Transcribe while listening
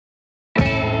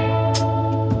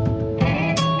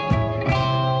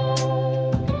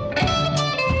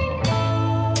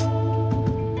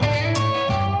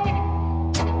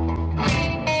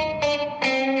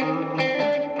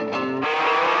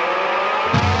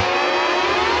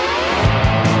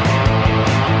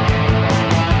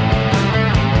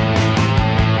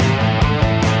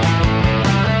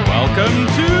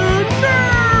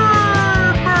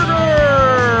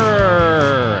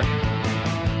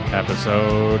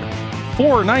episode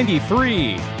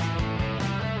 493.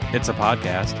 It's a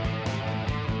podcast.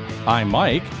 I'm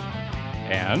Mike,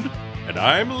 and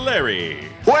I'm Larry.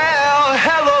 Well,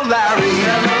 hello, Larry.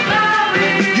 Hello,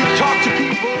 Larry. You talk to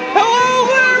people. hello,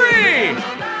 Larry.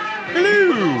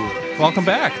 Hello. Welcome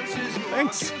back.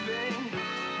 Thanks.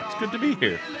 It's good to be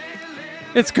here.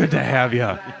 It's good to have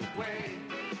you.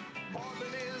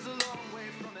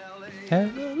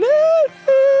 Hello, Larry.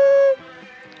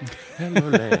 Hello,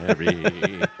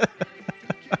 Larry.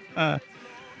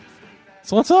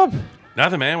 So what's up?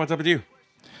 Nothing, man. What's up with you?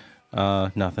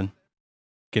 Nothing.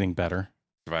 Getting better.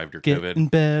 Survived your Getting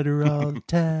COVID. better all the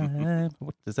time.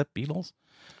 What is that, Beatles?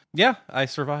 Yeah, I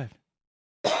survived.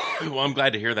 Well, I'm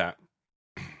glad to hear that.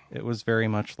 It was very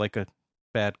much like a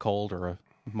bad cold or a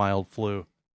mild flu,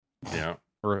 Yeah.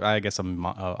 or I guess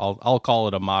I'll call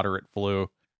it a moderate flu.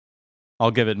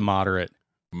 I'll give it moderate.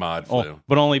 Mod flu. Oh,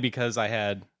 but only because I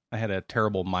had a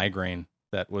terrible migraine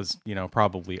that was,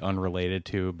 probably unrelated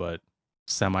to, but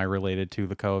semi-related to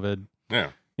the COVID. Yeah.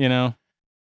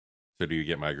 So do you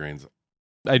get migraines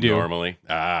I do. normally?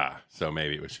 So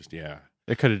maybe it was just,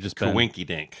 It could have just been. Kawinky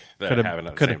dink that Coulda- happened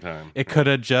at the coulda- same time. It could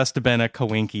have just been a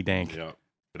coinky dink, Yeah.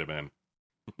 Could have been.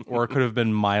 or it could have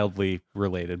been mildly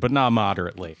related, but not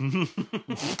moderately.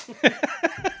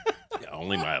 Yeah,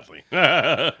 only mildly.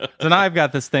 So now I've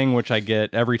got this thing which I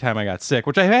get every time I got sick,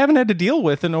 which I haven't had to deal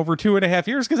with in over 2.5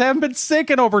 years because I haven't been sick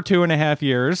in over 2.5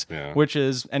 years. Yeah. Which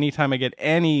is anytime I get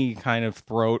any kind of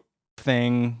throat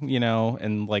thing,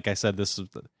 and like I said, this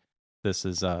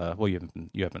is well, you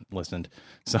haven't listened,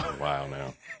 so A while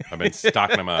now. I've been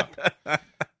stocking them up. I'm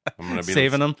gonna be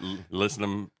Saving 'em?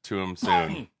 Listening to them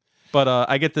soon. But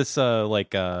I get this all I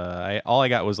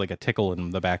got was like a tickle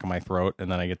in the back of my throat,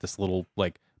 and then I get this little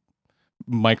like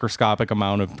microscopic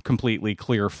amount of completely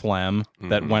clear phlegm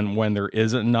that when there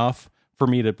isn't enough for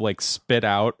me to like spit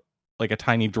out like a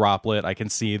tiny droplet, I can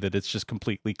see that it's just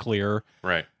completely clear.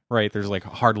 Right. Right, there's like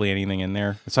hardly anything in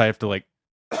there, so I have to like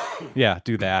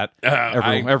do that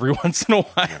I every once in a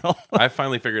while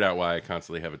finally figured out why I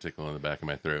constantly have a tickle in the back of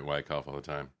my throat and why I cough all the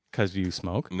time. because you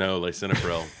smoke. No,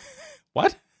 lisinopril.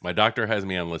 What? My doctor has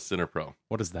me on lisinopril.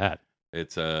 What is that?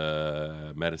 It's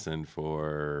a medicine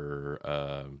for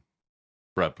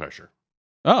blood pressure.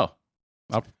 Oh,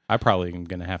 I probably am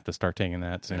gonna have to start taking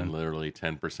that soon. And literally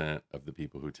 10% of the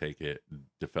people who take it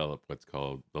develop what's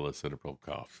called the lisinopril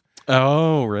cough.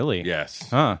 Oh, really? Yes.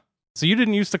 Huh. So you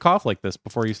didn't used to cough like this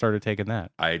before you started taking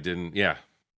that? I didn't, yeah.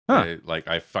 Huh.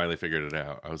 I finally figured it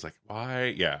out. I was like, why?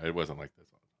 Yeah, it wasn't like this.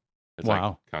 It's Wow.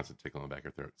 like constant tickle in the back of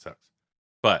your throat. It sucks.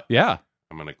 But Yeah.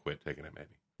 I'm going to quit taking it maybe.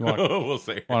 You want, We'll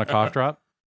see. want a cough drop?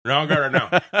 No, I got it now.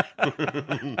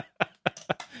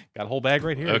 Got a whole bag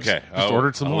right here. Okay. Just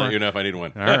ordered some I'll more. let you know if I need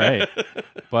one. All right.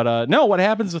 But no, what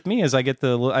happens with me is I have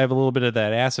a little bit of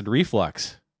that acid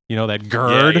reflux. That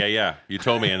GERD. Yeah. You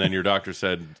told me, and then your doctor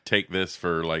said take this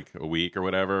for like a week or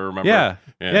whatever. Remember?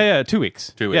 Yeah. 2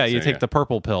 weeks. 2 weeks, Yeah, you yeah, take yeah. the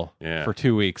purple pill Yeah. for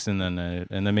 2 weeks, and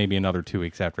then maybe another 2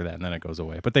 weeks after that, and then it goes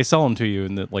away. But they sell them to you,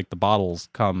 and the bottles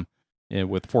come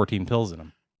with 14 pills in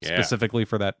them. Yeah. Specifically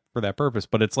for that purpose.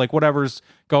 But it's like whatever's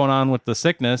going on with the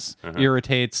sickness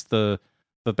irritates the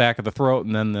back of the throat,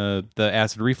 and then the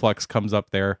acid reflux comes up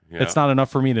there. Yeah. It's not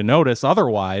enough for me to notice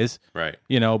otherwise, Right.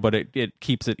 but it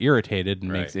keeps it irritated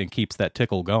and Right. keeps that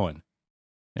tickle going.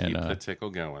 And Keep the tickle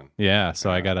going. yeah, so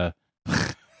I Yeah. gotta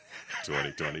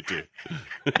 2022.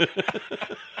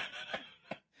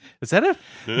 does that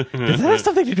have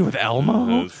something to do with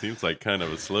Elmo? It seems like kind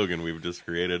of a slogan we've just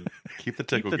created. Keep the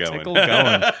tickle The going. tickle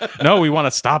going. No, we want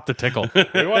to stop the tickle.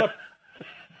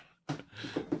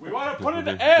 We want to put an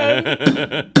end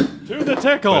to the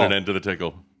tickle. Put an end to the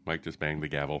tickle. Mike just banged the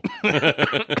gavel.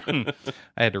 I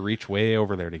had to reach way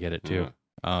over there to get it too.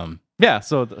 Yeah,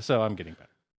 so I'm getting better.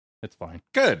 It's fine.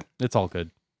 Good. It's all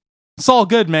good. It's all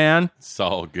good, man. It's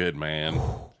all good, man.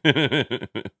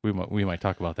 We might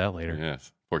talk about that later.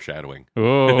 Yes. Foreshadowing.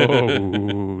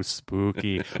 Oh,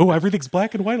 spooky. Oh, everything's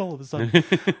black and white all of a sudden.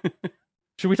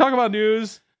 Should we talk about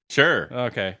news? Sure.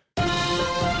 Okay.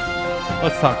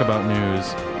 Let's talk about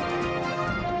news.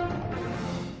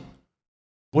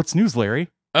 What's news, Larry?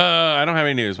 I don't have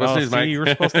any news. What's news, Mike? You were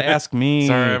supposed to ask me.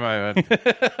 Sorry,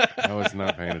 I was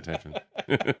not paying attention.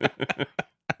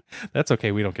 That's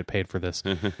okay. We don't get paid for this.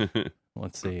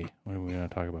 Let's see. What are we going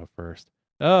to talk about first?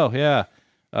 Oh, yeah.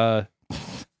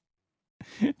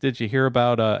 Did you hear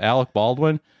about Alec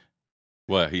Baldwin?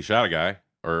 What? He shot a guy?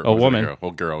 Or A was it woman. girl?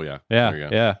 Oh, girl, yeah. There you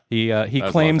go. Yeah. He That was a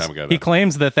long claims time ago, he though.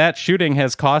 claims that shooting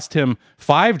has cost him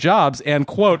 5 jobs and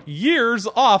quote years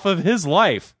off of his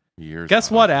life. Years Guess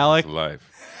off what, his Alec? Life.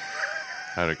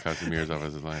 How to cut some years off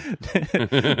his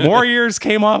life. More years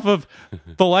came off of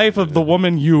the life of the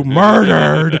woman you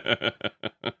murdered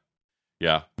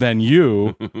Yeah. than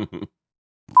you.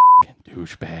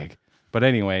 Douchebag. But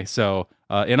anyway, so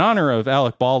in honor of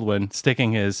Alec Baldwin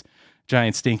sticking his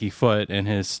giant stinky foot in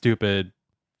his stupid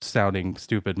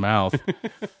mouth,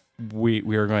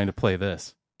 we are going to play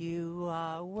this. You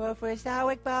are worthless,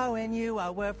 Alec Bowen. You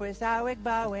are worthless, Alec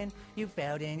Bowen. You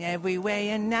failed in every way,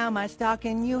 and now my stock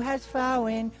in you has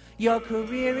fallen. Your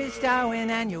career is going,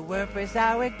 and you're worthless,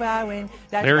 Alec Bowen.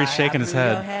 That's There he's why shaking I his blew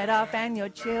head. Your head off, and your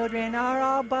children are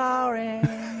all boring.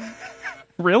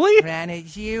 Really? Granted,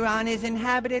 Giron is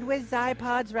inhabited with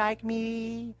Zypods like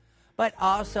me, but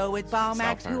also with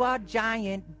Balmax, who are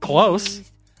giant beasts.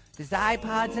 Close. The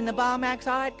Zypods and the Balmax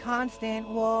are at constant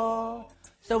war.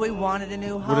 So we wanted a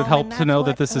new home. Would it help and to know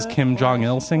that's that this is what Kim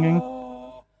Jong-il was singing?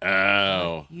 for.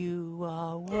 Oh. You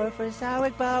are worthless,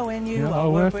 Alec Bowen. You You are are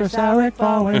worthless, worthless, Alec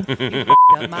Alec Bowen. You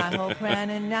f***ed up my whole plan,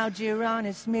 and now Giron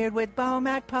is smeared with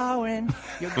Balmac pollen.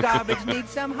 Your garbage needs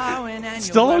some hoeing, and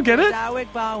Still you're don't get worthless, it?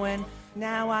 Alec Bowen.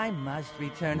 Now I must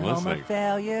return I'm home a listening.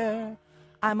 failure.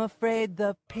 I'm afraid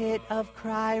the pit of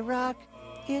Cry Rock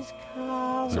is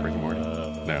calling. Is it Rick and Morty?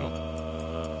 No.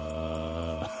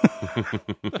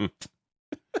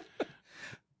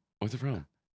 What's it from?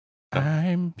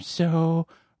 I'm so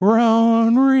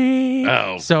Ronry.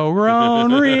 Oh. So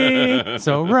Ronry.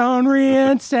 So Ronry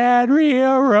and Sad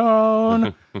Rio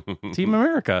Ron. Team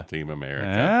America. Team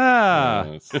America. Ah.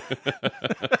 Yes.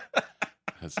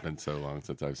 It's been so long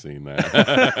since I've seen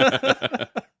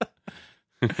that.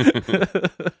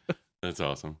 That's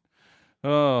awesome.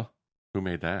 Oh. Who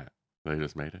made that? They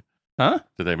just made it. Huh?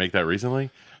 Did they make that recently?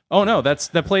 Oh no, that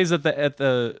plays at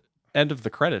the end of the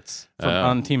credits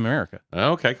on Team America.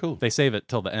 Okay, cool. They save it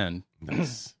till the end.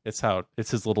 Nice. It's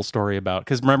his little story about,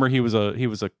 because remember he was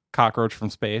a cockroach from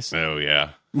space. Oh yeah.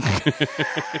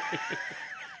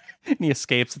 And he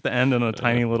escapes at the end in a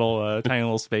tiny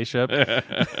little spaceship.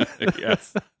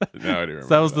 Yes. No, I do remember. So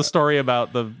that was the story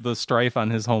about the strife on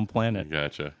his home planet.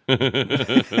 Gotcha.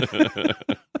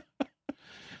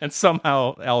 And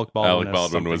somehow Alec Baldwin, Alec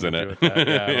Baldwin was in something it. to do with that.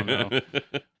 Yeah, I don't know.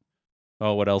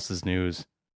 Oh, what else is news?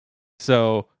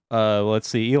 So let's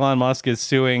see. Elon Musk is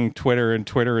suing Twitter, and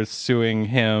Twitter is suing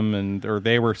him, or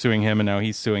they were suing him, and now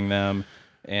he's suing them.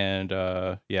 And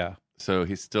yeah. So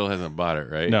he still hasn't bought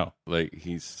it, right? No. Like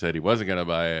he said he wasn't going to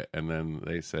buy it, and then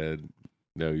they said,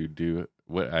 "No, you do."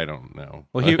 What? I don't know.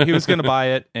 Well, he was going to buy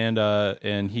it,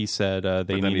 and he said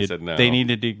they then he needed said no. they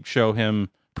needed to show him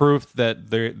proof that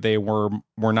they were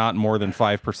not more than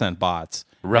 5% bots.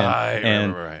 Right,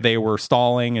 and right. they were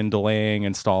stalling and delaying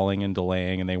and stalling and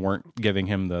delaying, and they weren't giving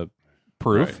him the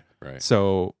proof. Right.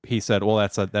 So he said, "Well,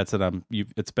 that's it.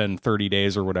 It's been 30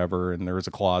 days or whatever." And there was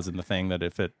a clause in the thing that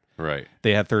if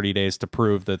they had 30 days to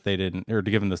prove that they didn't, or to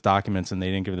give him those documents, and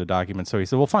they didn't give him the documents. So he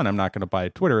said, "Well, fine, I'm not going to buy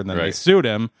Twitter." And then they Right. sued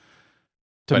him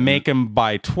to make him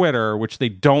buy Twitter, which they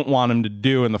don't want him to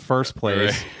do in the first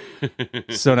place. Right.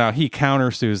 So now he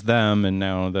countersues them, and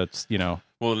now that's,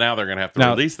 Well, now they're going to have to now,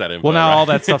 release that info. well, now right? all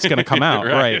that stuff's going to come out,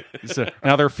 Right. right? So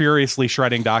now they're furiously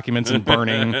shredding documents and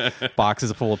burning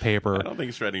boxes full of I paper. don't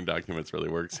think shredding documents really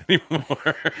works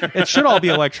anymore. It should all be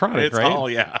electronic, It's right?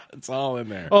 it's all in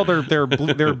there. Oh,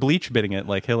 they're bleach bitting it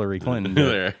like Hillary Clinton did,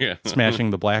 There, yeah. smashing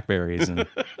the Blackberries, and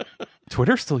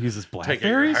Twitter still uses Take your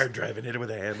Blackberries, hard drive and hit it with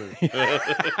a hammer.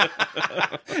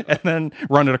 and then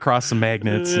run it across some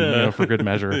magnets, and, for good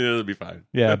measure. Yeah, it'll be fine.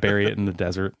 Yeah, bury it in the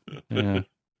desert. Yeah.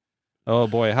 Oh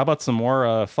boy, how about some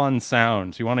more fun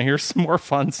sounds? You want to hear some more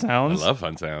fun I sounds? love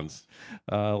fun sounds.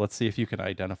 Let's see if you can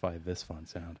identify this fun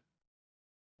sound.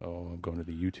 Oh, I'm going to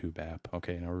the YouTube app.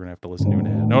 Okay, now we're going to have to listen to an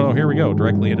ad. No, here we go.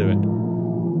 Directly into it.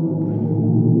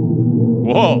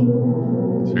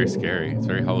 Whoa. It's very scary. It's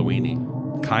very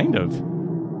Halloweeny. Kind of.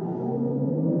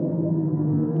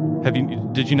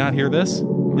 Did you not hear this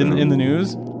in the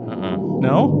news?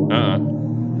 No?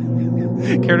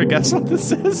 Care to guess what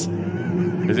this is?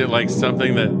 Is it like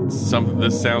something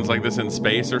this sounds like this in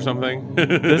space or something?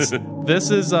 This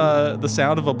is the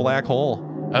sound of a black hole.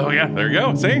 Oh yeah, there you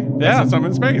go. See? Yeah. That's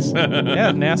something in space.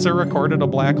 Yeah, NASA recorded a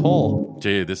black hole.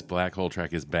 Dude, this black hole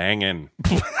track is banging.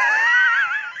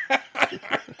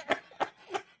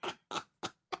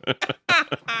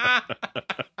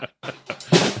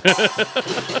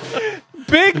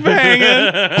 Big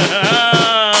banging.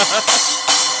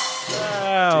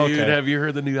 Oh, Dude, okay. have you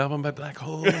heard the new album by Black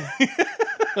Hole?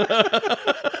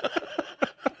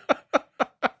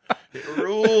 It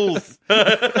rules.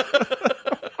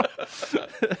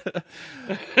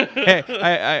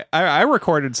 Hey, I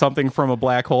recorded something from a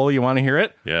black hole. You want to hear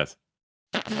it? Yes.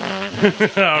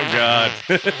 Oh God.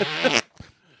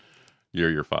 You're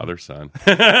your father's son.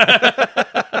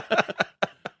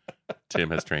 Tim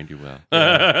has trained you well.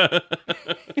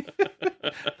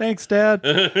 Thanks, Dad.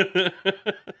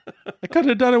 I couldn't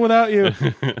have done it without you.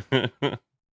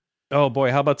 Oh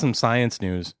boy, how about some science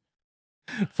news?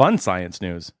 Fun science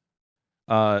news.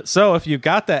 So if you've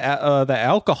got the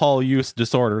alcohol use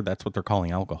disorder, that's what they're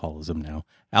calling alcoholism now.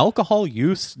 Alcohol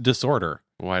use disorder.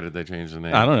 Why did they change the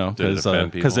name? I don't know, Did it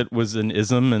offend because people? it was an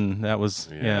ism, and that was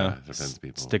it offends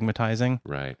people. stigmatizing.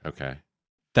 Right. Okay.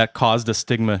 That caused a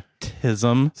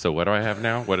stigmatism. So what do I have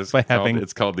now? What is By it called? having-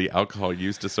 It's called the alcohol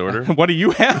use disorder. What do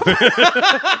you have?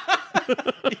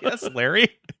 Yes, Larry.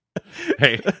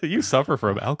 Hey, You suffer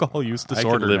from alcohol use I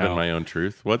disorder can live now. in my own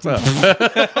truth. What's up?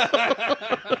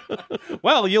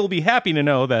 Well, you'll be happy to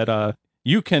know that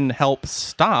you can help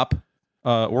stop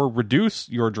or reduce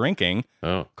your drinking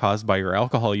Oh, caused by your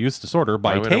alcohol use disorder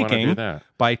by why would I wanna do taking that?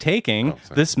 Oh,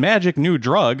 sorry. this magic new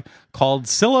drug called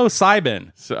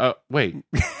psilocybin. So wait,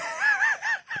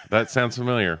 that sounds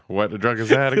familiar. What drug is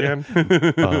that again?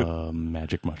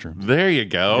 Magic mushrooms. There you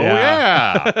go.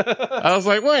 Yeah. Yeah. I was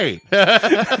like, wait,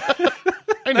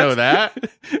 I know that.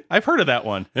 I've heard of that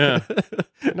one. Yeah.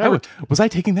 No, Was I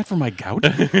taking that for my gout?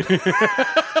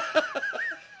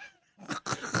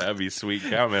 that'd be sweet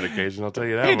cow medication. I'll tell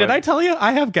you that. Hey, did much. I tell you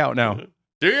I have gout now?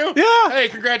 Do you? Yeah. Hey,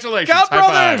 congratulations. Gout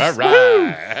High brothers. five.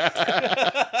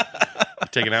 All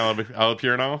right. Taking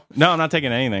allopurinol? No, I'm not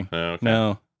taking anything. Oh, okay.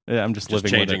 No, yeah, I'm just Just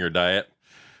living with changing it. your diet,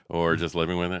 or just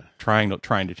living with it. Trying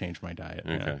to change my diet.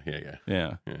 Okay. Yeah.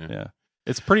 Yeah. Yeah. Yeah.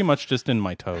 It's pretty much just in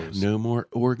my toes. No more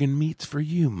organ meats for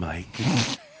you, Mike.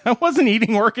 I wasn't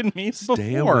eating organ meats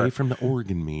Stay before. away from the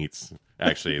organ meats.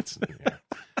 Actually, it's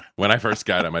when I first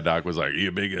got it, my doc was like, "You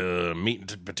a big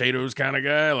meat and potatoes kind of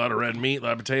guy? A lot of red meat, a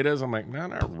lot of potatoes." I'm like, "No,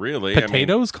 not really."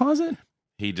 Potatoes cause it?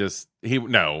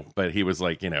 But he was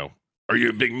like, "Are you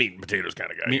a big meat and potatoes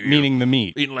kind of guy?" You- Meaning the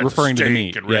meat. eating lots Referring of to the steak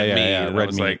meat. and red meat. Yeah, And I red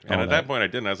was meat. like, and all at that point, I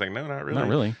didn't. I was like, no, not really. Not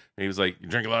really. And he was like, you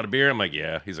drink a lot of beer? I'm like,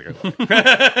 yeah. He's like,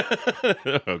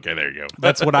 okay, there you go.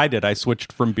 That's what I did. I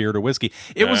switched from beer to whiskey.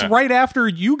 It was right after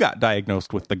you got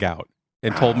diagnosed with the gout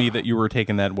and told me that you were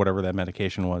taking that, whatever that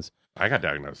medication was. I got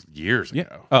diagnosed years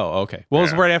ago. Oh, okay. Well, it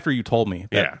was Yeah. right after you told me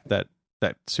Yeah. that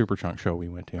Super Chunk show we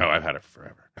went to. Oh, I've had it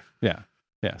forever. Yeah.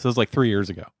 Yeah. So it was like 3 years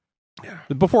ago. Yeah.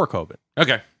 Before COVID.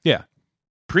 Okay. Yeah.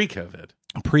 Pre-COVID.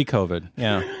 Pre-COVID.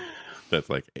 Yeah. That's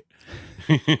like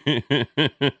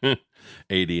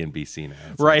AD and BC now.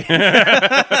 It's Right.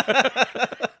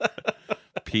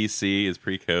 PC is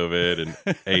pre-COVID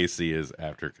and AC is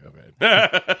after COVID.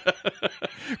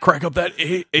 Crack up that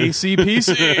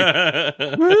ACPC.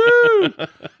 Woo!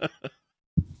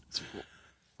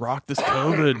 Rock this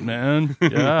COVID, man.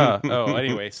 Yeah. Oh,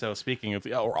 anyway, so speaking of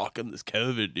rocking this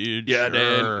COVID, dude. Yeah,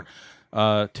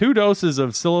 sure. 2 doses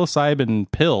of psilocybin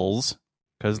pills,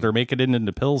 because they're making it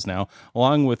into pills now,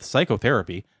 along with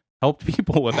psychotherapy, helped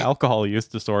people with alcohol use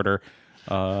disorder.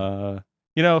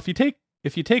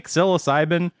 If you take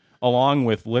psilocybin along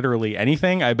with literally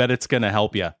anything, I bet it's going to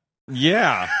help you.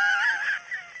 Yeah.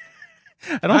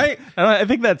 I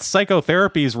think that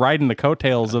psychotherapy is riding the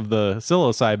coattails of the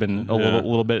psilocybin a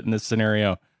little bit in this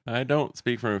scenario. I don't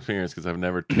speak from experience because I've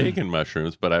never taken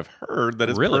mushrooms, but I've heard that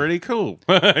it's Really? pretty cool.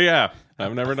 Yeah.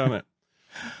 I've never done it.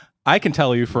 I can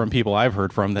tell you from people I've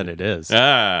heard from that it is.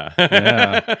 Ah.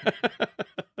 Yeah.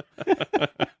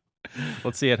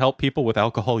 Let's see. It helped people with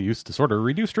alcohol use disorder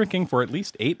reduce drinking for at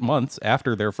least 8 months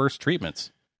after their first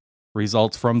treatments.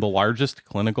 Results from the largest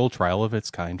clinical trial of its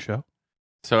kind show.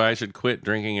 So I should quit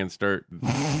drinking and start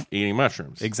eating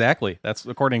mushrooms. Exactly. That's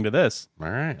according to this. All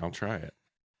right. I'll try it.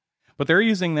 But they're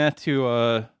using that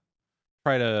to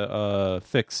try to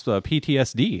fix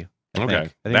PTSD. I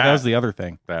think that was the other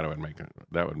thing. That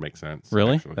would make sense.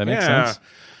 Really? Actually. That makes sense?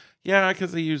 Yeah,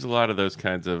 because they use a lot of those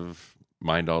kinds of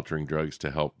mind-altering drugs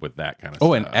to help with that kind of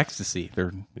Oh, stuff. and ecstasy.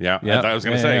 Yeah, Yeah. I was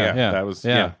going to Yeah, say, yeah. that was,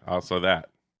 Yeah. also that.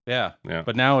 Yeah. Yeah.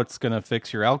 But now it's going to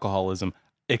fix your alcoholism.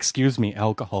 Excuse me,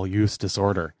 alcohol use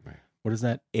disorder. What is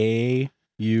that?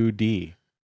 AUD.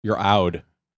 You're out.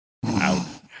 Out.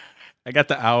 I got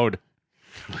the out.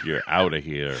 You're out of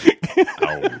here.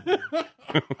 Out.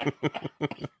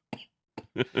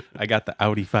 I got the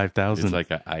Audi 5000. It's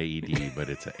like an IED, but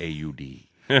it's an AUD.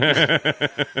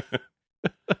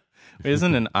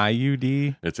 Isn't an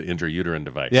IUD? It's an intrauterine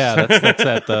device. Yeah, that's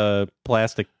that the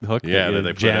plastic hook Yeah, that you they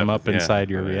put jam up inside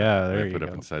your they there you put go.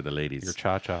 up inside the ladies. Your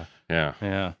cha-cha. Yeah.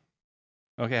 Yeah.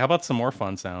 Okay, how about some more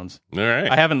fun sounds? All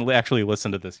right. I haven't actually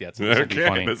listened to this yet, so this would be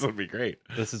funny. This will be great.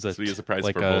 This is This will be a surprise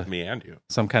like for both me and you.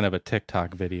 some kind of a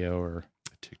TikTok video or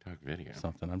A TikTok video.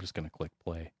 something. I'm just going to click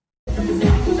play.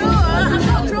 No, I'm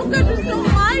not drunk. I just don't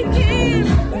like it.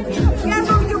 Yeah,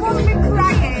 but you won't be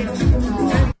crying.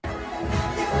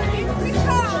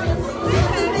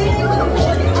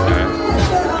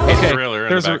 Okay, Thriller in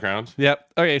there's the a- background. Yep.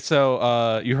 Okay,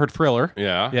 so you heard Thriller.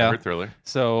 Yeah, Yeah. I heard Thriller.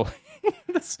 So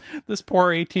this poor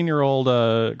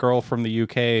 18-year-old girl from the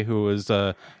UK who was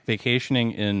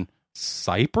vacationing in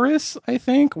Cyprus, I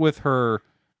think, with her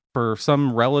for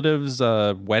some relative's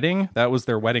wedding. That was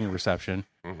their wedding reception.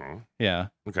 Mm-hmm. Yeah.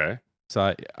 Okay.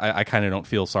 So I kind of don't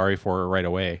feel sorry for her right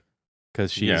away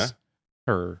because she's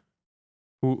her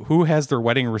who has their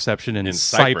wedding reception in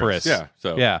Cyprus. Yeah.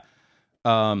 So Yeah.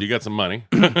 you got some money.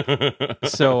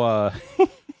 So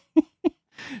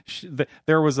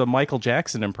there was a Michael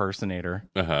Jackson impersonator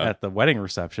Uh-huh. at the wedding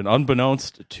reception,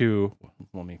 unbeknownst to,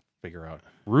 let me figure out,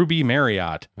 Ruby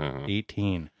Marriott, Uh-huh.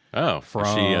 18. Oh, From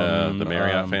is she the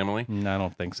Marriott family? No, I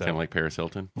don't think so. Kind of like Paris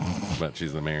Hilton, but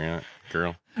she's the Marriott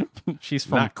girl. She's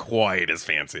from Not quite as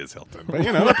fancy as Hilton, but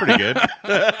you know, they're pretty good.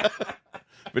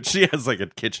 But she has like a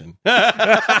kitchen.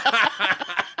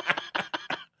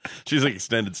 She's like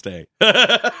extended stay.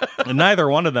 and neither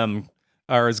one of them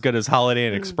are as good as Holiday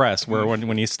Inn Express, where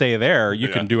when you stay there, you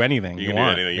Yeah. can do anything you, You can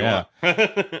want. do anything you Yeah.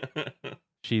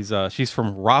 want. She's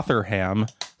from Rotherham,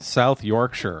 South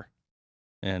Yorkshire,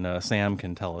 and Sam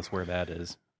can tell us where that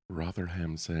is.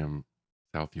 Rotherham,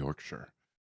 South Yorkshire.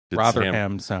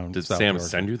 Rotherham sound. Did South Sam Yorkshire.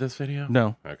 send you this video?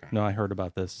 No, Okay. no, I heard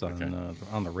about this Okay.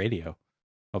 on the radio,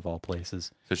 of all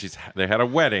places. So they had a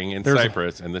wedding in There's a-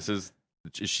 Cyprus, and is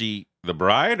she the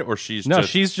bride, or she's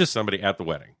just somebody at the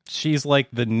wedding? She's like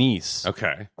the niece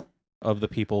Okay. of the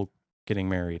people getting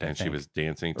married. I And she think. was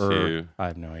dancing Or- to. I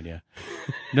have no idea.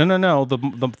 No.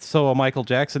 So a Michael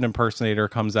Jackson impersonator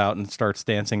comes out and starts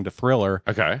dancing to Thriller,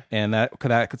 Okay. and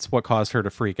that's what caused her to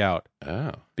freak out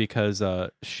Oh. because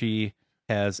she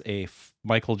has a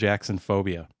Michael Jackson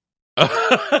phobia.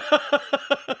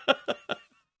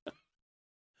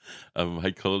 A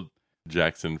Michael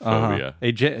Jackson phobia.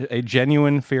 A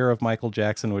genuine fear of Michael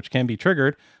Jackson, which can be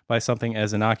triggered by something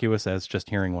as innocuous as just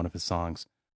hearing one of his songs.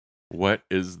 What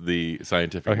is the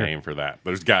scientific here. name for that?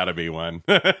 There's got to be one.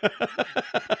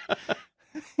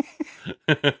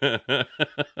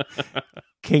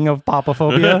 King of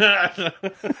Popophobia?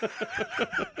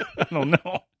 I don't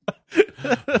know.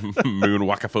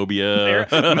 Moonwalkophobia.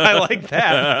 I like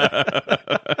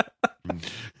that.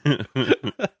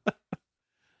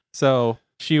 So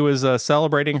she was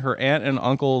celebrating her aunt and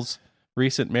uncle's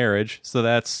recent marriage. So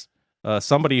that's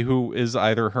somebody who is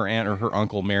either her aunt or her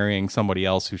uncle marrying somebody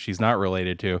else who she's not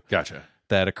related to. Gotcha.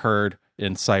 That occurred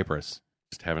in Cyprus.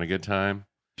 Just having a good time.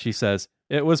 She says,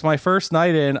 "It was my first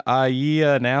night in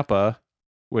Ayia Napa,"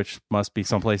 which must be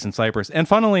someplace in Cyprus. "And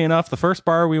funnily enough, the first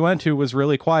bar we went to was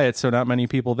really quiet, so not many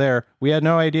people there. We had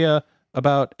no idea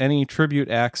about any tribute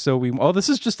acts, so this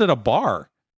is just at a bar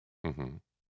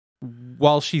Mm-hmm.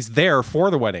 while she's there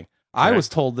for the wedding." I Right. was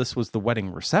told this was the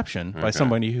wedding reception by Okay.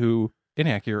 somebody who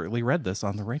inaccurately read this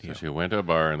on the radio. So she went to a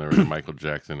bar and there was a Michael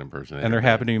Jackson impersonator. And there there.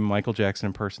 happened to be a Michael Jackson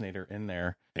impersonator in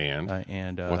there. And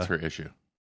And what's her issue?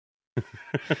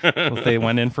 well, they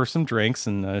went in for some drinks,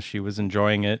 and she was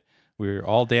enjoying it. We were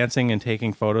all dancing and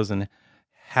taking photos and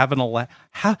having a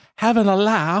having a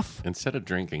laugh. Instead of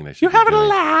drinking, they should. You be having a doing-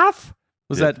 laugh?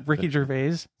 Was Yeah. that Ricky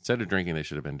Gervais? Instead of drinking, they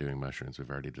should have been doing mushrooms. We've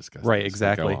already discussed. Right, this, so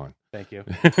exactly. Go Thank you.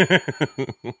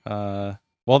 on.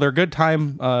 Well, their good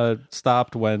time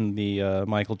stopped when the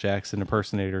Michael Jackson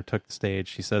impersonator took the stage.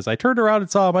 She says, "I turned around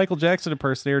and saw a Michael Jackson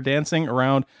impersonator dancing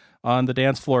around on the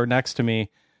dance floor next to me,"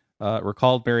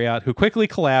 recalled Marriott, who quickly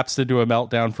collapsed into a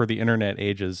meltdown for the internet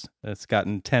ages. It's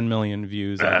gotten 10 million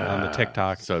views on the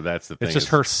TikTok. So that's the thing. It's just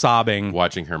is her sobbing.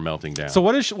 watching her melting down. So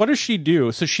what does she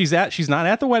do? So she's not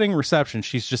at the wedding reception.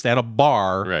 She's just at a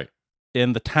bar right.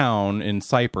 in the town in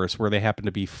Cyprus where they happen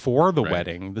to be for the Right.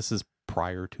 wedding. This is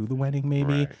prior to the wedding,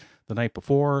 maybe Right. the night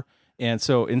before. And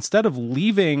so instead of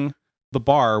leaving the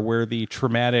bar where the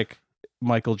traumatic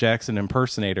Michael Jackson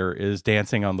impersonator is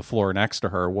dancing on the floor next to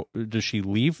her, does she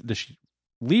leave? Does she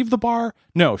leave the bar?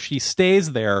 No, she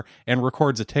stays there and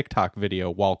records a TikTok video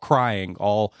while crying,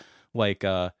 all like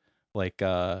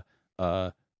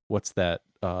what's that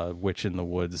Witch in the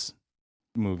Woods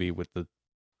movie with the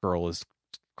girl is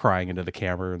crying into the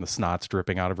camera and the snot's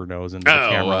dripping out of her nose into the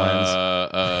camera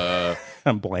lens.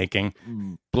 I'm blanking.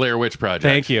 Blair Witch Project.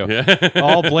 Thank you. Yeah.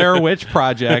 All Blair Witch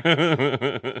Project,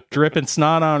 dripping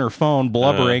snot on her phone,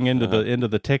 blubbering into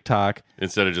the TikTok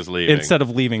Instead of just leaving. instead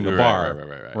of leaving the Right, bar.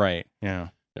 right. Right. Yeah.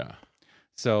 Yeah.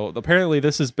 So apparently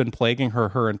this has been plaguing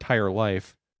her entire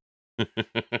life.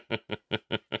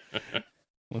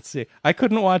 Let's see. I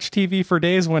couldn't watch TV for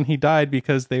days when he died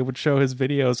because they would show his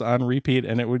videos on repeat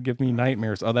and it would give me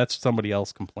nightmares. Oh, that's somebody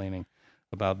else complaining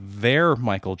about their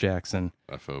Michael Jackson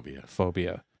A phobia.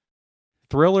 phobia.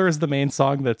 Thriller is the main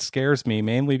song that scares me,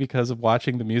 mainly because of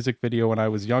watching the music video when I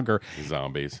was younger.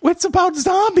 Zombies. It's about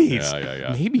zombies.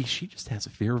 Yeah. Maybe she just has a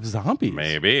fear of zombies.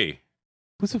 Maybe.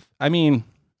 Who's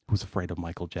afraid of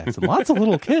Michael Jackson? Lots of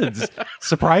little kids,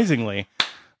 surprisingly.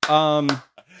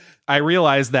 I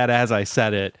realized that as I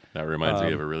said it. That reminds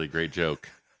me of a really great joke.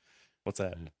 What's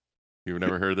that? You've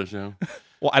never heard this show?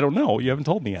 Well, I don't know. You haven't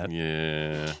told me yet.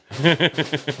 Yeah.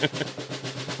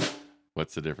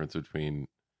 What's the difference between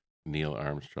Neil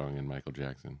Armstrong and Michael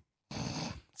Jackson?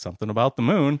 Something about the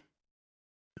moon.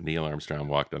 Neil Armstrong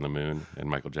walked on the moon, and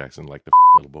Michael Jackson liked the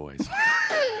little boys.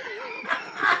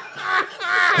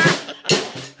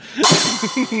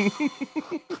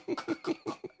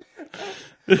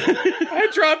 I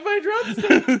dropped my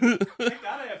drumstick. Thank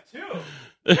God I have two.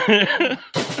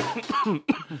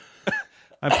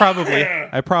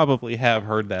 I probably have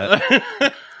heard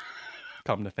that.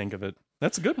 Come to think of it,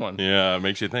 that's a good one. Yeah, it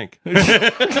makes you think.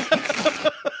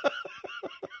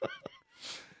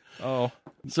 Oh,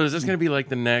 So is this going to be like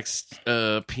the next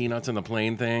peanuts in the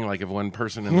plane thing? Like if one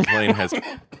person in the plane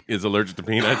is allergic to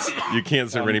peanuts, you can't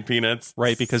serve any peanuts,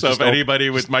 right? Because so if just anybody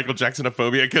with Michael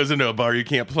Jackson-ophobia goes into a bar, you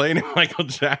can't play any Michael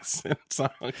Jackson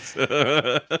songs.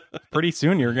 pretty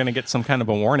soon you're going to get some kind of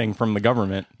a warning from the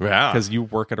government. Yeah, Because you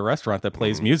work at a restaurant that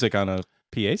plays music on a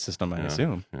PA system, I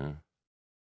assume. Yeah.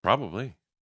 Probably.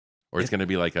 Or it's going to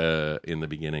be like in the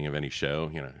beginning of any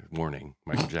show, warning,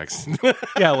 Michael Jackson.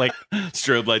 Yeah, like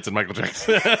Strobe lights and Michael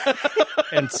Jackson.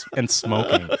 and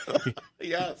smoking.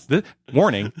 Yes.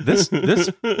 Warning, this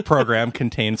program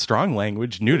contains strong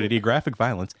language, nudity, graphic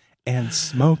violence, and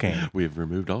smoking. We have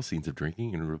removed all scenes of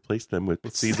drinking and replaced them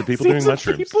with scenes of people doing Scenes of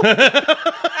mushrooms. people.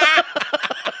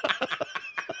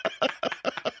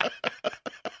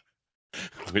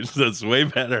 Which is way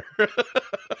better.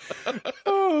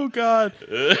 Oh, God.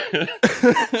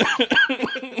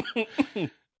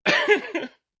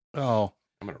 Oh.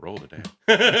 I'm going to roll today.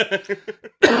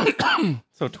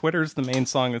 So Twitter's the main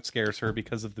song that scares her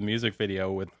because of the music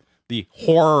video with the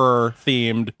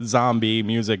horror-themed zombie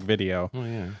music video. Oh,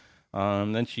 yeah.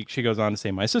 Then she goes on to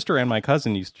say, my sister and my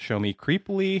cousin used to show me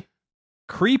creepy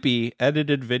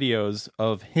edited videos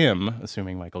of him,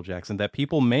 assuming Michael Jackson, that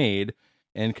people made,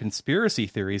 and conspiracy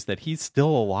theories that he's still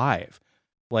alive.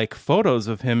 Like photos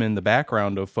of him in the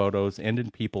background of photos and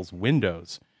in people's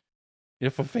windows.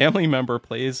 If a family member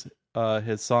plays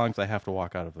his songs, I have to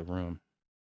walk out of the room.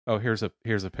 Oh, here's a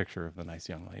picture of the nice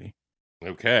young lady.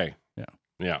 Okay.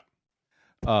 Yeah.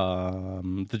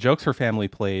 The jokes her family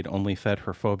played only fed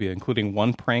her phobia, including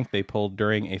one prank they pulled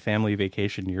during a family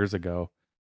vacation years ago.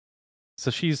 So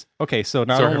she's okay. So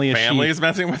not only her family is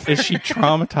messing with her? is she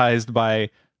traumatized by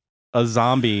a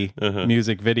zombie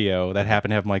music video that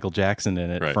happened to have Michael Jackson in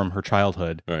it from her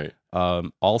childhood. Right.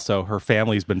 Also, her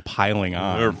family's been piling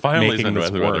on. Her family's making been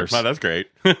this with her. worse. Wow, that's great.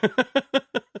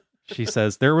 She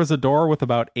says, there was a door with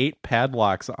about 8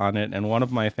 padlocks on it, and one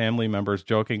of my family members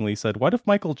jokingly said, what if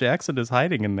Michael Jackson is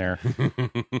hiding in there?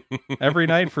 Every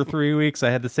night for 3 weeks, I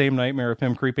had the same nightmare of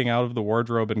him creeping out of the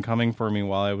wardrobe and coming for me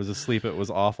while I was asleep. It was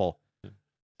awful.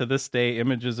 To this day,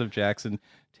 images of Jackson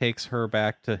takes her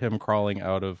back to him crawling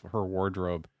out of her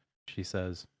wardrobe, she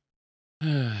says.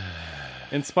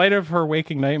 In spite of her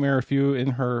waking nightmare, a few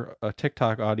in her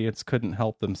TikTok audience couldn't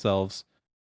help themselves.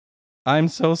 I'm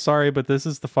so sorry, but this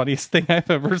is the funniest thing I've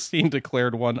ever seen,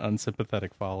 declared one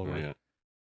unsympathetic follower. Oh, yeah.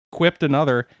 Quipped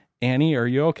another, Annie, are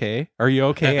you okay? Are you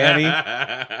okay,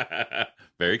 Annie?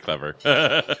 Very clever.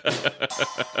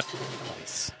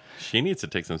 Nice. She needs to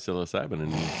take some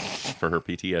psilocybin for her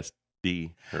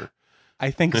PTSD.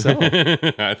 I think so.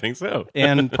 I think so.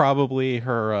 And probably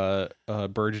her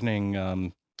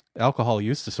burgeoning alcohol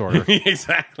use disorder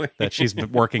Exactly. that she's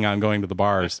been working on going to the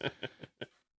bars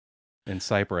in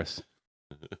Cyprus.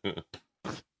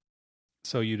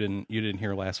 So you didn't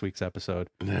hear last week's episode,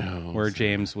 No. where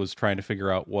James was trying to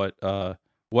figure out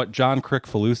what John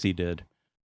Crick-Falusi did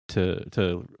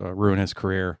to ruin his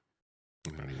career.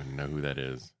 I don't even know who that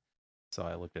is. So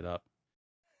I looked it up.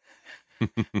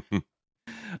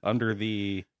 Under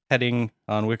the heading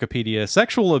on Wikipedia,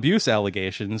 sexual abuse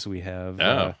allegations, we have...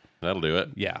 that'll do it.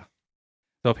 Yeah.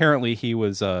 So apparently he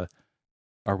was... are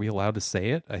we allowed to say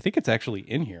it? I think it's actually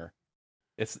in here.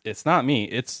 It's not me.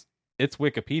 It's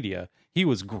Wikipedia. He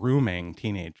was grooming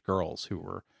teenage girls who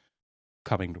were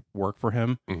coming to work for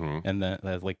him, and then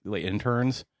like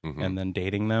interns, and then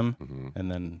dating them, and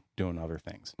then doing other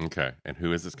things. Okay. And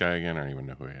who is this guy again? I don't even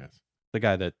know who he is. The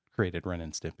guy that created Ren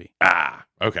and Stimpy. Ah,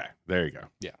 okay. There you go.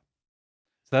 Yeah.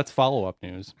 that's follow-up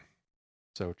news.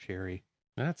 So cherry.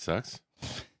 That sucks.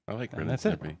 I like Ren and that's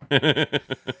it. Stimpy.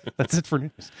 That's it for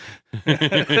news.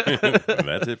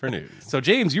 That's it for news. So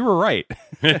James, you were right.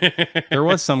 There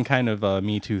was some kind of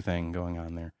Me Too thing going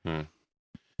on there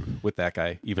with that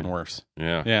guy. Even worse.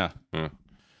 Yeah. Yeah. Yeah.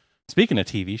 Speaking of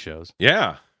TV shows,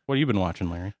 Yeah. what have you been watching,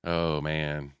 Larry? Oh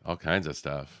man, all kinds of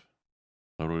stuff.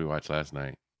 What did we watch last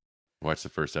night? Watched the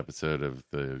first episode of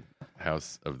the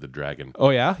House of the Dragon. Oh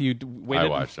yeah, you waited. I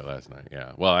watched it last night.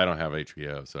 Yeah. Well, I don't have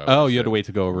HBO, so. You had to wait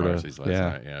to go over to. Marcy's last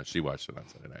night. Yeah, she watched it on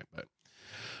Sunday night,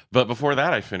 but before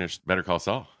that, I finished Better Call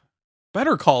Saul.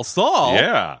 Better Call Saul.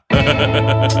 Yeah.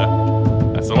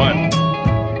 That's the one.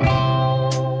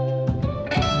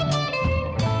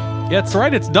 Yeah, that's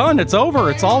right. It's done. It's over.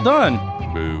 It's all done.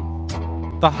 Boo.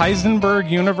 The Heisenberg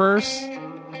universe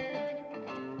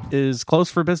is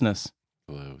closed for business.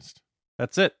 Closed.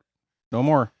 That's it. No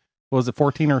more. What was it,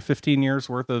 14 or 15 years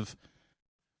worth of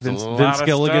Vince a lot of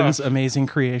Gilligan's stuff. amazing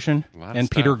creation A lot of and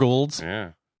stuff. Peter Gould's,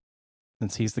 Yeah.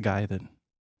 since he's the guy that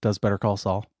does Better Call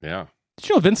Saul. Yeah. Did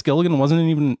you know Vince Gilligan wasn't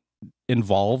even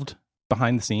involved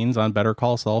behind the scenes on Better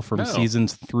Call Saul from No.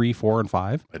 seasons 3, 4, and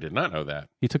 5? I did not know that.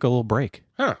 He took a little break.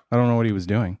 Huh. I don't know what he was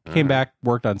doing. All Came right. back,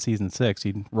 worked on season 6.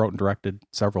 He wrote and directed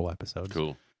several episodes,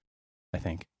 Cool. I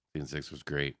think. Season 6 was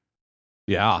great.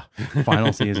 Yeah.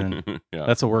 Final season. Yeah.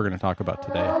 That's what we're going to talk about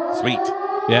today. Sweet.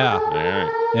 Yeah. All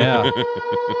right. Yeah.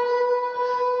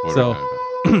 What So-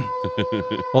 are we talking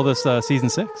about? Well, this season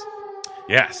 6.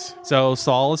 Yes. So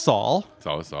Saul is Saul, It's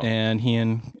all Saul. and he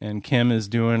and Kim is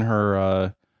doing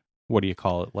her what do you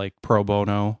call it, like pro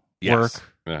bono Yes. work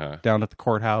Uh-huh. down at the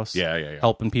courthouse. Yeah.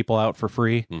 Helping people out for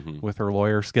free Mm-hmm. with her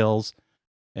lawyer skills,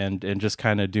 and just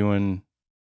kind of doing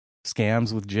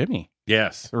scams with Jimmy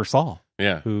Yes. or Saul,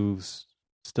 Yeah. who's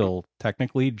still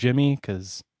technically Jimmy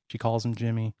because she calls him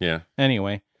Jimmy. Yeah.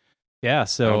 Anyway, yeah.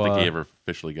 So I don't think he ever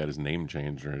officially got his name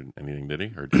changed or anything, did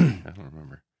he? Or did he? I don't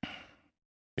remember. I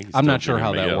think he's I'm still not sure Jimmy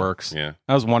how that Miguel. works. Yeah.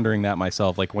 I was wondering that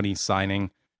myself. Like when he's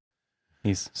signing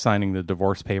the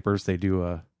divorce papers, they do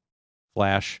a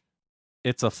flash.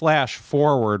 It's a flash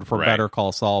forward for Right. Better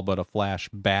Call Saul, but a flash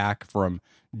back from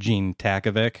Gene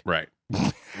Takovic. Right.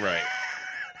 Right.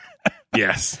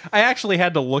 Yes. I actually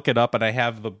had to look it up, and I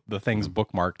have the things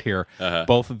bookmarked here. Uh-huh.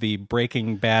 Both of the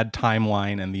Breaking Bad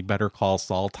timeline and the Better Call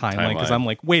Saul timeline, because Timeline. I'm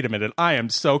like, wait a minute, I am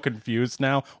so confused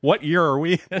now. What year are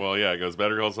we? Well, yeah, it goes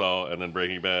Better Call Saul, and then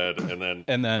Breaking Bad, and then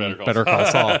Better Call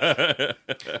Saul.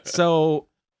 So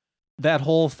that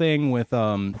whole thing with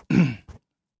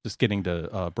just getting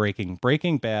to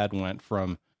Breaking Bad went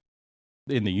from,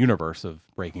 in the universe of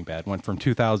Breaking Bad, went from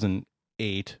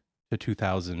 2008 to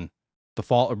 2000, the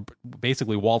fall,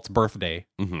 basically Walt's birthday,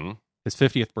 Mm-hmm. his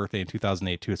 50th birthday in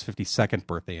 2008 to his 52nd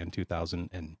birthday in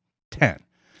 2010, Okay.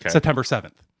 September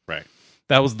 7th. Right.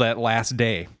 That was that last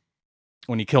day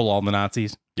when he killed all the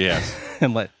Nazis Yes.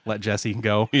 and let Jesse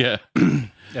go Yeah.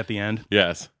 at the end.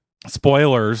 Yes.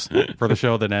 Spoilers for the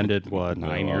show that ended, what, A 9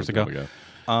 long years time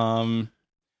ago?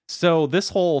 So this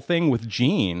whole thing with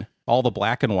Gene, all the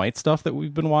black and white stuff that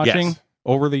we've been watching Yes.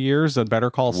 over the years on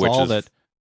Better Call Which Saul, is-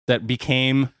 that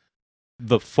became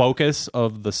the focus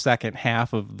of the second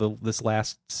half of this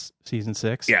last season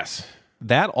 6. Yes.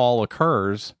 That all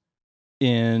occurs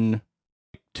in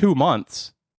 2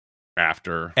 months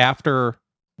after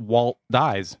Walt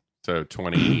dies. So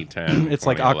 2010. It's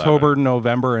like 2011. October,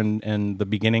 November, and the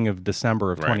beginning of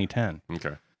December of Right. 2010.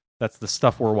 Okay. That's the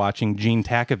stuff we're watching Gene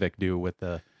Takovic do with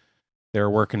they're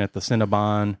working at the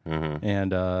Cinnabon Mm-hmm.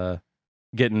 and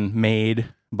getting made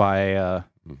by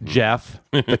Mhm. Jeff,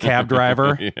 the cab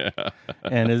driver, Yeah.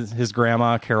 and his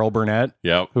grandma Carol Burnett,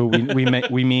 Yep. who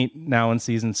we meet now in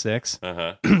season 6.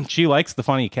 Uh-huh. She likes the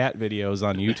funny cat videos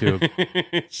on YouTube.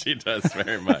 She does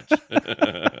very much.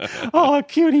 Oh,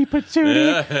 cutie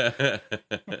patootie.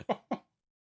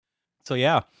 So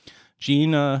yeah,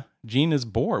 Gene is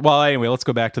bored. Well, anyway, let's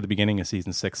go back to the beginning of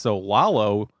season 6. So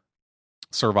Lalo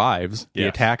survives the Yes.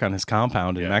 attack on his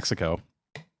compound in Yes. Mexico,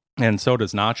 and so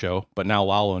does Nacho. But now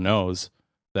Lalo knows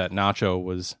that Nacho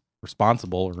was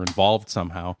responsible or involved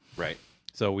somehow. Right.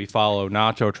 So we follow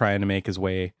Nacho trying to make his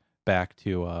way back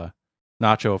to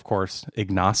Nacho, of course,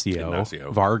 Ignacio.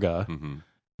 Varga.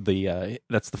 Mm-hmm.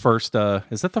 That's the first.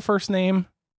 Is that the first name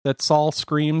that Saul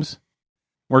screams?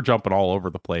 We're jumping all over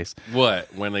the place.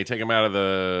 What? When they take him out of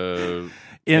the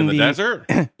In the the- desert?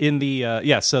 In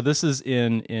the So this is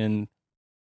in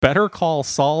Better Call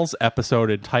Saul's episode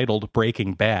entitled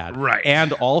Breaking Bad, Right.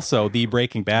 And also the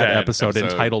Breaking Bad Bad episode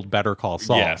episode. entitled Better Call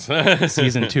Saul. Yes.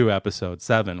 Season 2, episode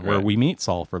 7, where Right. we meet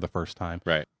Saul for the first time.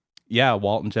 Right. yeah,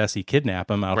 Walt and Jesse kidnap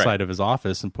him outside of his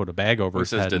office and put a bag over Or his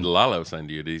says, head. did and Lalo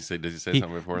send you? Did he say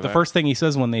something before the that? first thing he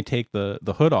says when they take the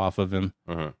hood off of him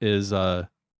Uh-huh. is,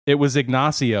 it was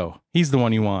Ignacio. He's the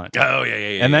one you want. Oh,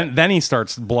 yeah. And then he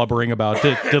starts blubbering about,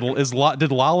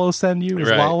 did Lalo send you? Is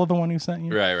Right. Lalo the one who sent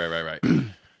you? Right.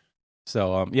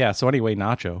 So, so anyway,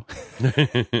 Nacho.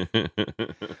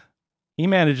 He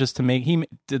manages to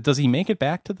does he make it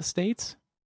back to the States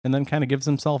and then kind of gives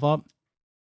himself up?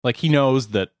 Like he knows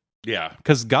that, Yeah,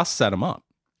 because Gus set him up.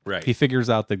 right. He figures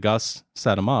out that Gus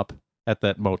set him up at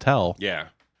that motel. Yeah.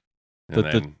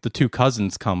 The two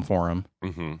cousins come for him.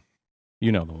 Mm-hmm.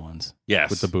 You know the ones. Yes,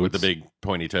 With the boots. with the big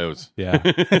pointy toes. Yeah.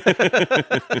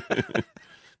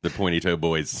 The pointy toe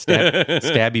boys.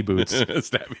 Stabby boots.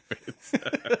 Stabby boots.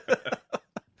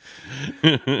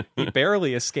 He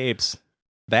barely escapes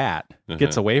that,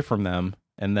 gets away from them,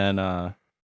 and then,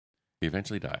 He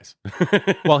eventually dies.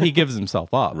 well, he gives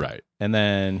himself up. Right. And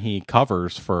then he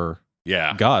covers for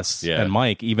Yeah. Gus Yeah. and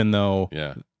Mike, even though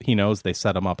Yeah. he knows they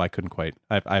set him up. I couldn't quite.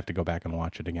 I have to go back and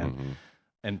watch it again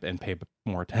Mhm. and pay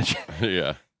more attention.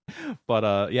 Yeah.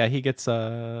 But he gets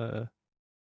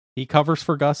he covers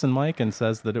for Gus and Mike and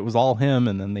says that it was all him,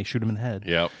 and then they shoot him in the head.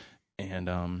 Yep.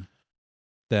 And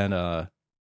then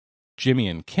Jimmy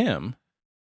and Kim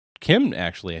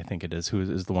actually, I think it is, who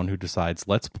is the one who decides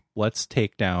let's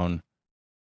take down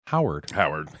Howard.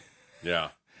 Yeah.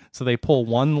 So they pull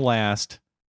one last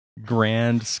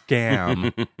grand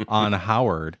scam on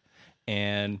Howard,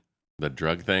 and The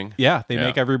drug thing. they Yeah.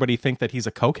 make everybody think that he's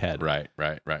a cokehead.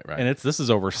 Right. And this is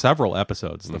over several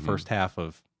episodes, the Mhm. first half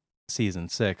of season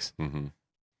 6. Mm-hmm.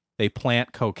 They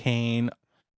plant cocaine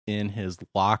in his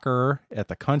locker at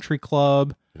the country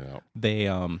club. Yeah.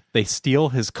 They steal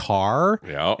his car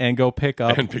Yeah. and go pick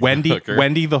up And pick the Wendy hooker.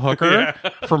 Wendy the hooker Yeah.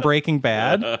 from Breaking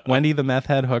Bad, Wendy the meth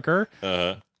head hooker.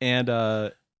 Uh-huh. And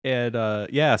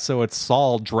so it's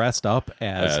Saul dressed up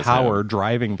as As Howard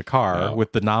driving the car Yeah.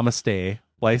 with the Namaste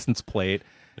license plate.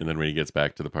 And then when he gets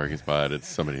back to the parking spot, it's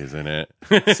somebody is in it.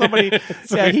 Somebody,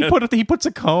 he puts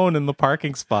a cone in the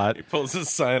parking spot. He pulls his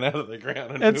sign out of the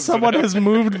ground And moves someone it up. has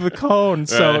moved the cone,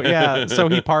 so Right. so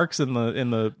he parks in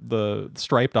the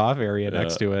striped off area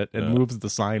next to it and moves the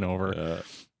sign over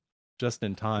just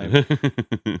in time.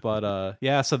 But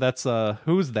so that's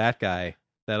who's that guy?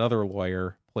 That other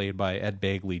lawyer played by Ed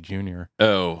Begley Jr.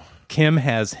 Oh. Kim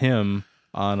has him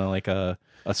on a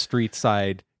street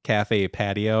side cafe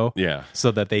patio, So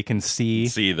that they can see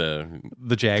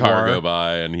the Jaguar car go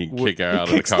by and he kick her out of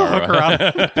the kicks car. the hooker out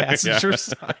of the passenger Yeah.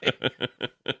 side.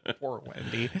 Poor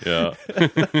Wendy. Yeah.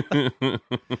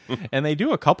 And they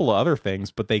do a couple of other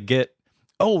things, but they do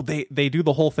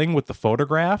the whole thing with the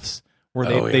photographs where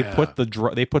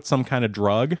they put some kind of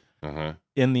drug Uh-huh.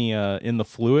 in the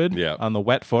fluid on the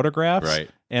wet photographs, Right.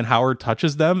 and Howard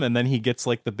touches them, and then he gets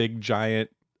like the big giant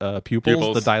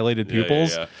pupils, the dilated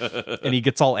pupils, Yeah. and he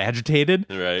gets all agitated,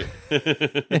 Right.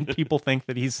 and people think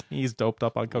that he's doped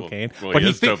up on cocaine. Well, but he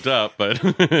is doped up, but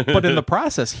but in the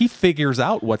process, he figures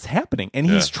out what's happening, and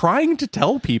he's trying to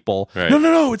tell people, Right.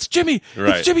 no, it's Jimmy.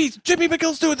 Right. It's Jimmy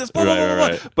McGill's doing this, blah, blah, blah, blah.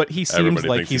 Right. But he seems Everybody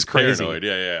like thinks he's crazy paranoid.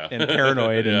 Yeah. and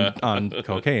paranoid Yeah. and on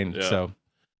cocaine.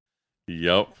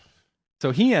 Yeah. So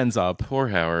he ends up, Poor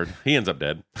Howard. He ends up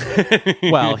dead.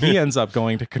 he ends up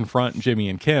going to confront Jimmy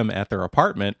and Kim at their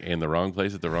apartment, In the wrong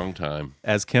place at the wrong time,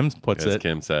 as Kim puts as it,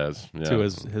 Kim says. Yeah. to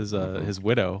his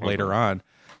widow later on,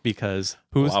 because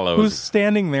who's Wallows.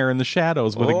 standing there in the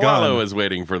shadows with a gun? Wallow is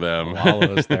waiting for them.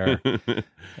 Wallow's there,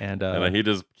 and And he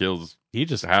just kills he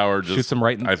just Howard. Just shoots him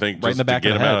right in just the back to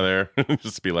of get the him head. out of there.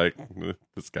 Just be like,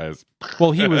 this guy's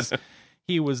Well,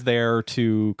 he was there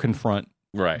to confront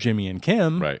right. Jimmy and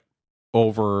Kim Right.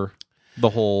 over the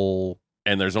whole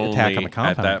And there's only attack on the at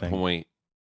compound that thing. point,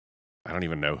 I don't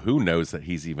even know who knows that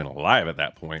he's even alive at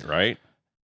that point, right?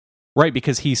 right,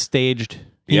 because he staged.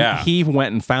 He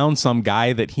went and found some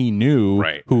guy that he knew,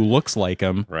 Right. who looks like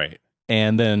him, Right.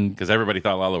 and then Because everybody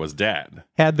thought Lalo was dead.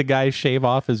 had the guy shave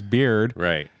off his beard,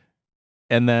 Right.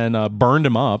 and then burned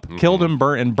him up, Mhm. killed him,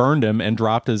 burned him, and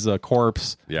dropped his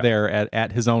corpse Yeah. there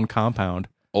at his own compound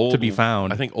to be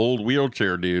found. I think old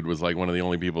wheelchair dude was like one of the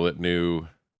only people that knew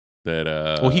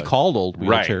that. He called old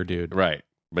wheelchair right, dude, right?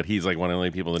 But he's like one of the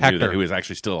only people that knew that Hector. he was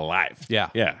actually still alive. Yeah,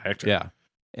 Yeah, Hector. yeah.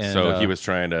 And, so he was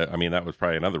trying to. I mean, that was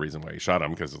probably another reason why he shot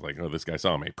him, because it's like, oh, this guy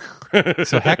saw me.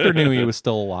 So Hector knew he was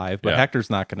still alive, but Yeah. Hector's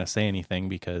not going to say anything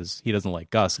because he doesn't like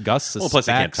Gus. Gus suspects. Well, plus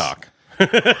he can't talk.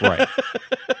 Right.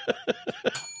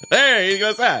 There he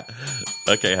goes. That.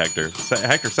 Okay, Hector.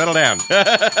 Hector, settle down.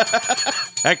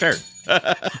 Hector.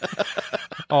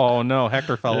 Oh no,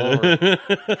 Hector fell over.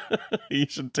 You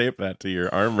should tape that to your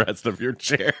armrest of your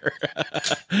chair.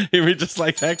 You'd be just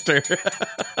like Hector.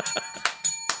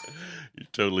 You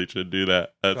totally should do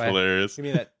that. That's Go ahead. hilarious. Give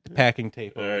me that packing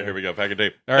tape. All right, here we go. Pack a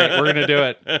tape. All right, we're gonna do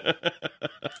it.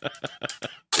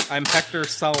 I'm Hector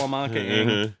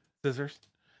Salamanca. Scissors.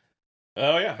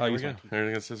 Oh yeah. I'll Here we use go. one. Here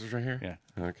we got scissors right here. Yeah.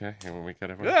 Okay. And when we cut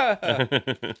it. Ah!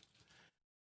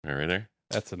 All right there.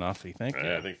 That's enough. Thank you.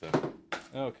 Yeah, I think so.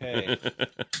 Okay.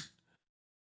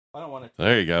 I don't want to.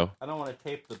 There you go. I don't want to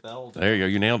tape the bell. There you go.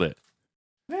 You nailed it.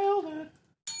 Nailed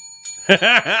it.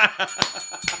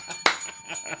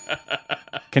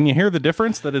 Can you hear the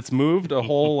difference that it's moved a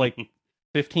whole like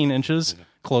 15 inches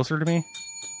closer to me?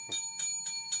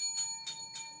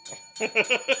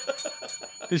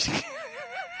 Did you-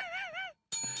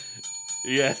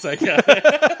 Yes, I got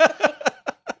it.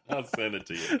 I'll send it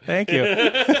to you. Thank you.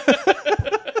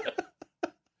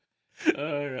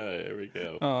 All right, here we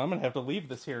go. Oh, I'm gonna have to leave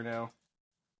this here now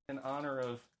in honor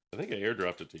of. I think I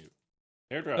airdropped it to you.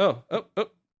 Airdrop. Oh.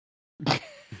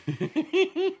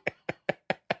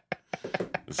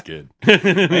 That's good.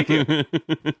 Thank you.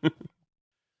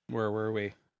 Where were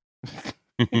we?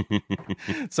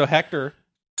 So Hector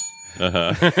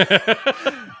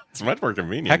It's much more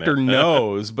convenient. Hector now.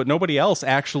 knows, but nobody else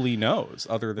actually knows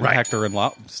other than Right. Hector and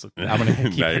Law. I'm going to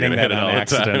keep Now you're hitting gonna that hit it on all the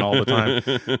accident time. all the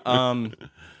time.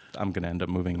 I'm going to end up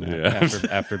moving that Yeah.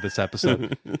 after this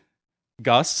episode.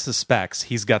 Gus suspects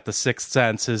he's got the sixth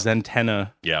sense. His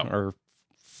antenna Yeah. are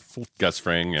Gus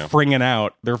Fring, yeah. fringing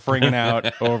out. They're fringing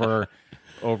out over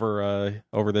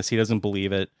this. He doesn't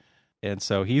believe it, and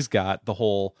so he's got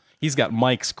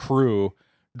Mike's crew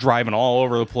driving all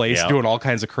over the place, Yeah. doing all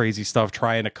kinds of crazy stuff,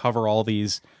 trying to cover all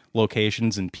these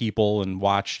locations and people, and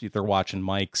they're watching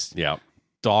Mike's Yeah.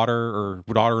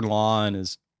 daughter-in-law and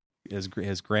his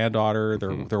granddaughter.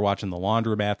 Mm-hmm. They're watching the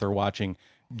laundromat. They're watching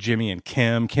Jimmy and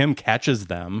Kim. Kim catches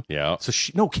them. Yeah.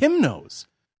 So Kim knows.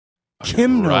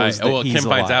 Kim knows that well, he's Kim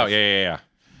finds alive. out. Yeah.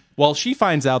 Well, she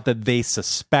finds out that they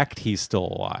suspect he's still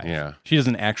alive. Yeah. She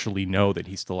doesn't actually know that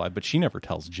he's still alive, but she never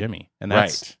tells Jimmy. And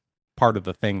that's Right. part of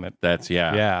the thing that That's,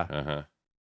 yeah. Yeah. Uh-huh.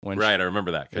 when Right, I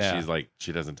remember that because Yeah. she's like,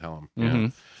 she doesn't tell him.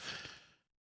 Mhm.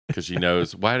 Because she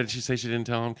knows. Why did she say she didn't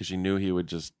tell him? Because she knew he would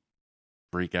just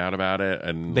freak out about it.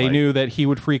 And they like, knew that he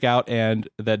would freak out and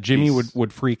that Jimmy He's-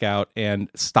 would freak out and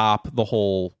stop the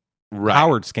whole Right.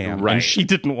 Howard scam. Right. And she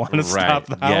didn't want to Right. stop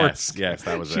the Howard scam. Yes,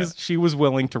 that was it. She was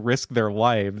willing to risk their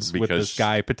lives with Because- this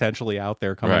guy potentially out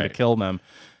there coming to Right. kill them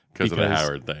Because of the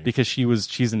Howard thing. because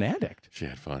she's an addict. She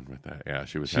had fun with that. Yeah,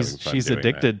 she was having fun. She's doing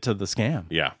addicted to the scam.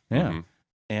 That. Yeah. Yeah. Mhm.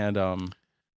 And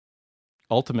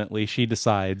ultimately, she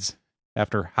decides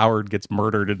after Howard gets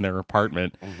murdered in their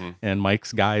apartment Mhm. and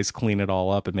Mike's guys clean it all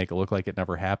up and make it look like it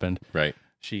never happened, Right.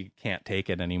 she can't take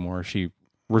it anymore. She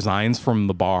resigns from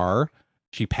the bar.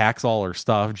 She packs all her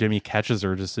stuff. Jimmy catches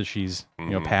her just as she's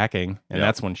Mhm. packing, and Yeah.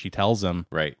 that's when she tells him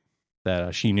Right.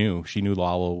 that she knew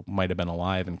Lalo might have been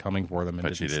alive and coming for them, and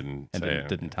But she didn't and say it.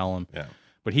 didn't tell him. Yeah.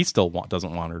 But he still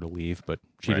doesn't want her to leave. But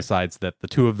she Right. decides that the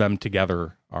two of them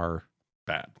together are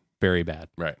Bad. very bad.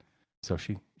 Right. So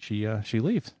she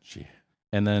leaves, She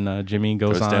and then Jimmy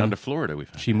goes goes on. down to Florida. We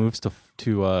found She moves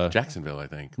to Jacksonville, I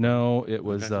think. no, it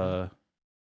was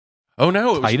Oh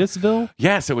no, it was Titusville.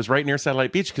 Yes, it was right near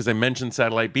Satellite Beach because I mentioned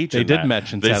Satellite Beach. They in did that.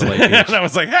 mention They Satellite said- Beach. and I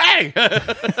was like, "Hey!"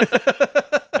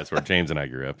 That's where James and I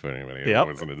grew up. For anybody who Yep.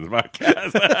 listening to this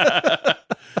podcast,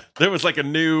 there was like a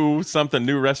new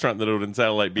restaurant that opened in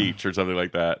Satellite Beach or something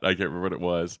like that. I can't remember what it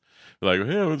was. Like, hey,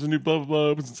 there's a new blah blah blah.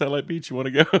 It was in Satellite Beach. You want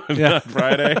to go? Yeah. On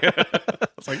Friday.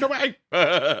 It's like, no way.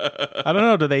 I don't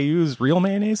know. Do they use real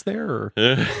mayonnaise there? Or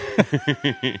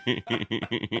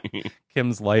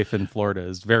Kim's life in Florida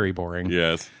is very boring.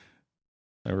 Yes.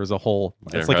 There was a whole.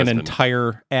 Their It's like an husband.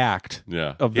 entire act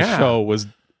Yeah. of the Yeah. show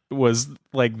was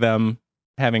like them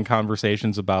having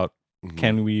conversations about Mhm.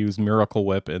 can we use Miracle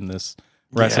Whip in this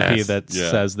recipe Yes. that Yeah.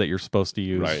 says that you're supposed to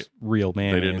use Right. real They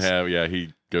mayonnaise. didn't have. Yeah,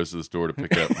 he goes to the store to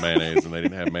pick up mayonnaise, and they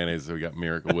didn't have mayonnaise, so we got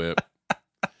Miracle Whip.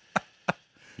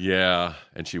 Yeah,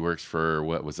 and she works for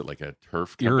what was it, like a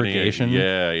turf company? Irrigation?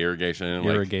 Yeah, irrigation.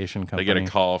 Like, irrigation they company. get a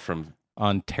call from.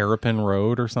 on Terrapin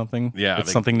Road or something. Yeah, it's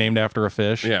they- something named after a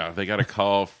fish. Yeah, they got a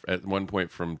call at one point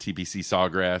from TPC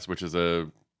Sawgrass, which is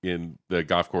in the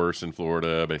golf course in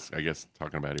Florida. I guess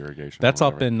talking about irrigation. or That's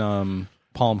up whatever. in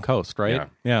Palm Coast, right? Yeah.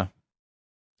 Yeah.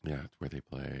 Yeah, it's where they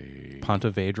play. Ponte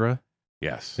Vedra.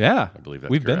 Yes. Yeah. I believe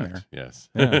that's We've been correct. Yes.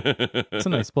 Yeah. It's a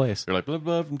nice place. They're like, blah,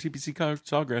 blah, from TPC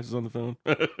Sawgrass is on the phone.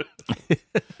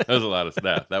 That was a lot of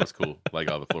stuff. That was cool. Like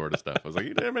all the Florida stuff. I was like,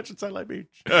 you didn't mention Satellite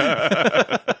Beach.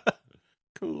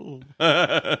 Cool.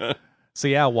 So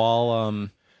yeah, while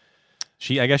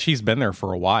I guess she's been there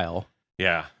for a while,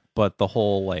 Yeah, but the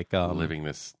whole like living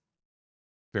this.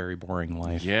 very boring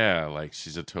life. Yeah, like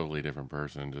she's a totally different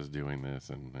person just doing this,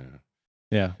 and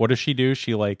Yeah. What does she do?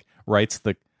 She like writes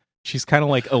she's kind of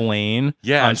like Elaine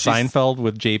Yeah, on she's- Seinfeld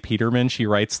with Jay Peterman. She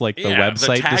writes like the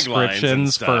website taglines and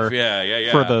descriptions stuff. for yeah.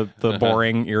 the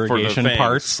boring For the irrigation things,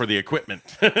 parts for the equipment.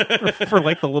 for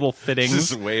like the little fittings.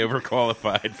 She's way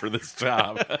overqualified for this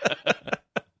job.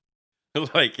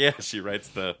 Like, yeah, she writes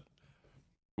the,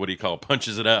 what do you call it?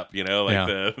 Punches it up, like Yeah.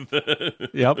 the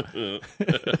Yep.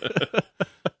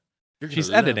 You're gonna She's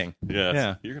love- editing. Yes.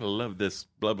 Yeah. You're gonna love this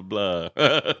blah blah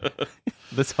blah.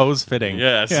 This hose fitting.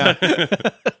 Yes. Yeah.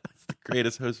 It's the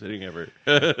greatest hose fitting ever.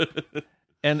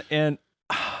 and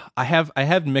I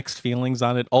have mixed feelings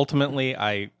on it. Ultimately,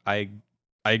 I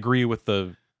agree with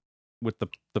the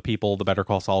people, the Better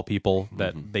Call Saul people,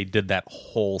 that they did that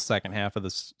whole second half of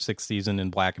the sixth season in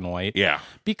black and white. Yeah.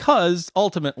 Because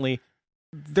ultimately,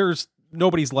 there's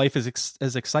nobody's life is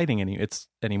as exciting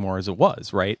anymore as it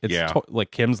was. Right? It's Yeah. like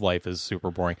Kim's life is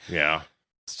super boring. Yeah.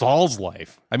 Saul's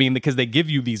life. I mean, because they give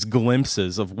you these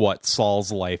glimpses of what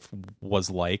Saul's life was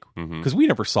like. Mhm. Because we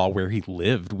never saw where he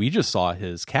lived. We just saw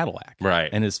his Cadillac, Right.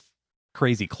 and his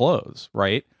crazy clothes.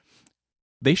 Right?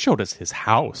 They showed us his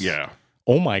house. Yeah.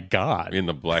 Oh my God. In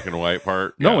the black and white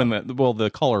part. No, yeah. in the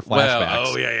color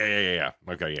flashbacks. Well, yeah.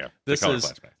 Okay, yeah. The This color is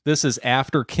flashback. this is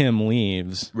after Kim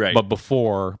leaves, Right. but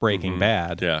before Breaking Mhm.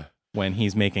 Bad, Yeah. when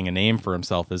he's making a name for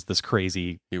himself as this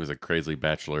crazy He was a crazy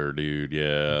bachelor dude.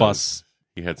 Yeah. bus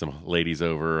He had some ladies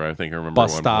over. I think I remember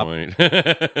Bus one stop.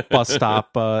 point. bus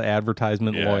stop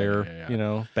advertisement Yeah, lawyer. yeah. You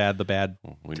know, the bad,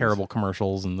 We terrible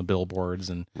commercials and the billboards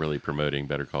and really promoting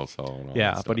Better Call Saul. And all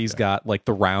yeah. that stuff, But he's got like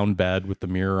the round bed with the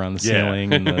mirror on the Yeah.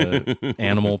 ceiling and the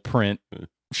animal print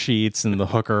sheets and the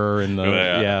hooker and the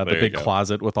Yeah, the there you big go.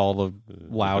 closet with all the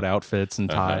loud outfits and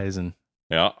Uh-huh. ties and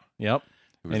Yeah. yep.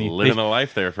 He was And living a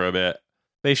life there for a bit.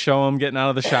 They show him getting out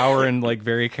of the shower and like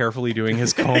very carefully doing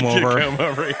his comb over. Comb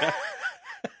over, yeah.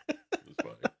 It was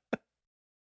funny.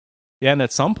 Yeah, and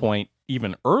at some point,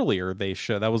 even earlier, they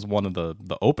show that was one of the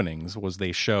openings was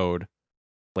they showed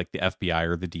like the FBI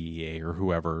or the DEA or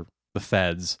whoever, the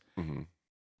feds, Mhm.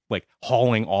 like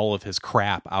hauling all of his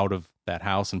crap out of that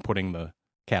house and putting the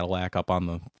Cadillac up on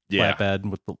the Yeah. flatbed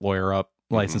with the lawyer up,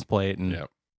 license plate, and Yep.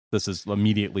 this is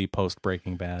immediately post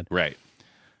Breaking Bad. Right.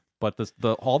 But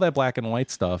the all that black and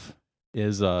white stuff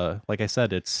is like I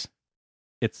said, it's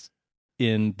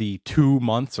in the 2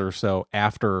 months or so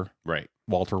after Right.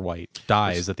 Walter White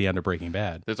dies at the end of Breaking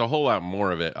Bad. There's a whole lot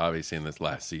more of it, obviously, in this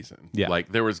last season. Yeah.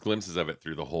 Like, there was glimpses of it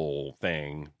through the whole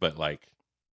thing, but, like,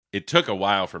 it took a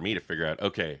while for me to figure out,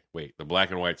 okay, wait, the black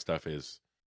and white stuff is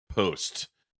post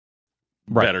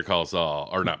Right. Better Call Saul,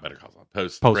 or not Better Call Saul,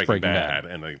 post Post Breaking Breaking Bad,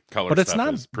 Bad. and the color But it's stuff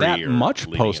not is pre that or much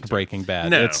leading post into it. Breaking Bad.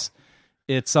 No. It's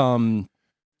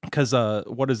because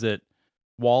what is it?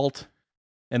 Walt,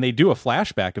 and they do a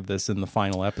flashback of this in the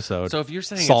final episode. So if you're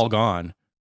saying Saul it's gone.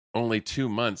 only 2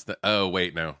 months, oh,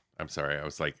 wait, no. I'm sorry. I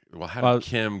was like, well, how Well- did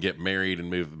Kim get married and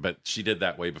move? But she did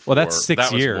that way before. Well, that's 6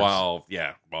 that was years. While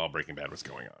Breaking Bad was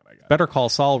going on. I got it. Better Call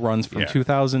Saul runs from Yeah.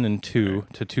 2002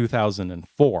 to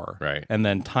 2004, Right. and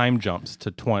then time jumps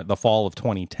to the fall of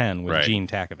 2010 with Right. Gene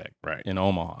Takovic Right. in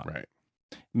Omaha. Right.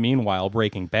 Meanwhile,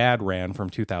 Breaking Bad ran from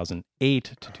 2008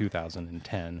 to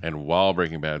 2010. And while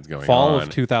Breaking Bad's going Fall on, of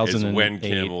 2008. is when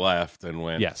Kim left and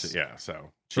went. Yes. Yeah. So.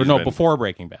 Or she's no, been- before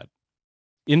Breaking Bad.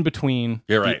 In between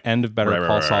You're the right. end of Better Right,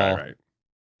 Call right, Saul, right.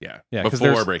 Yeah. Yeah, 'cause Before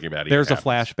there's- Breaking Bad. even there's a happens.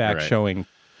 flashback Right. showing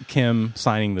Kim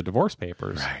signing the divorce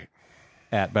papers Right.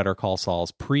 at Better Call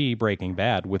Saul's pre-Breaking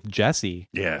Bad with Jesse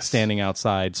Yes. standing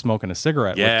outside smoking a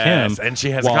cigarette Yes. with Kim. And she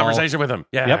has while- a conversation with him.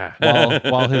 Yeah. Yep.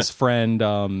 While his friend,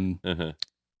 Uh-huh.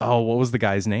 what was the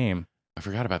guy's name? I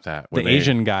forgot about that. The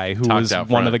Asian guy who talked was out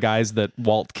one of front. the guys that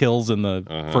Walt kills in the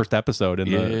Uh-huh. first episode in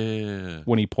Yeah.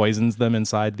 when he poisons them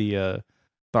inside the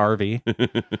RV.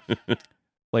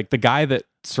 Like the guy that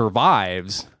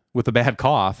survives with a bad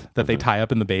cough that they tie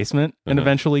up in the basement and Uh-huh.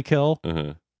 eventually kill.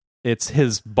 Uh-huh. It's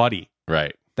his buddy.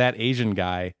 Right. That Asian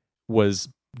guy was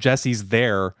Jesse's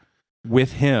there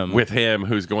with him With him,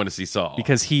 who's going to see Saul.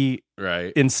 because he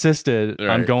Right. insisted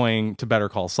on Right. going to Better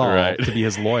Call Saul Right. to be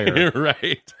his lawyer.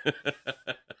 Right.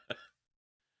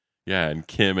 Yeah, and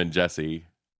Kim and Jesse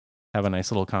Have a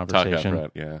nice little talk conversation. out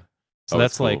front. Yeah. So Oh,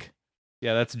 that's cool. like,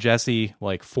 yeah, that's Jesse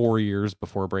like 4 years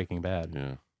before Breaking Bad,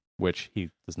 Yeah. which he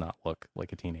does not look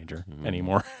like a teenager Mhm.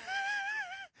 anymore.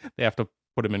 They have to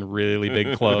put him in really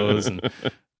big clothes and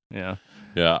yeah,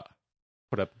 Yeah.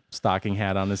 put a stocking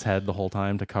hat on his head the whole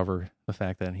time to cover the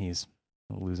fact that he's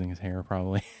losing his hair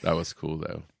probably. That was cool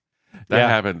though. That Yeah.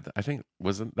 happened. I think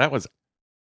that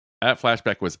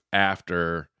flashback was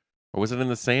after Or was it in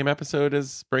the same episode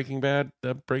as Breaking Bad?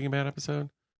 The Breaking Bad episode?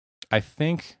 I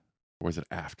think Or was it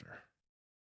after?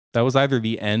 that was either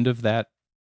the end of that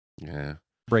Yeah.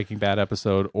 Breaking Bad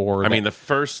episode, or the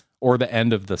first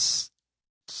end of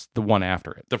the one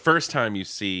after it. the first time you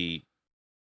see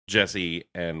Jesse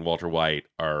and Walter White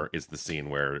is the scene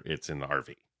where it's in the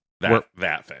RV.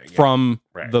 That thing. Yeah. From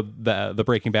Right. the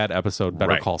Breaking Bad episode,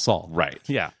 Better Right. Call Saul. Right.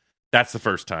 Yeah, That's the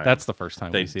first time. that's the first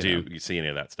time they we see do them. you see any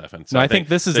of that stuff. And No, I think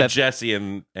this is the at- Jesse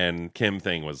and Kim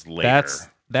thing was later.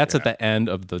 That's at Yeah. the end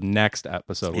of the next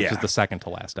episode, which Yeah. is the second to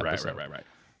last episode. Right.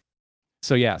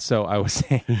 So yeah, so I was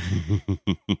saying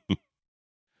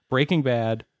Breaking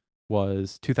Bad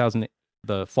was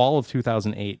the fall of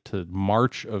 2008 to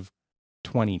March of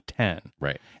 2010.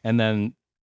 Right. And then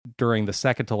during the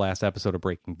second to last episode of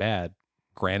Breaking Bad,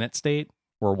 Granite State,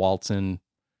 where Walt's in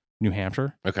New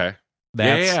Hampshire, Okay.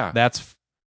 that's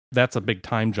a big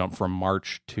time jump from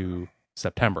March to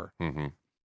September. Mm-hmm.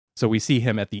 So we see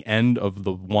him at the end of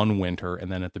the one winter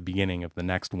and then at the beginning of the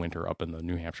next winter up in the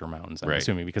New Hampshire mountains, I'm Right.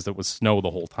 assuming, because it was snow the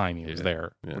whole time he was Yeah.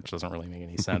 there, Yeah. which doesn't really make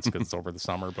any sense because it's over the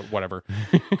summer, but whatever.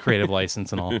 Creative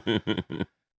license and all.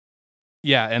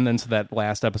 Yeah, and then so that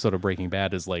last episode of Breaking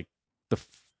Bad is like the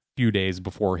few days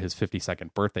before his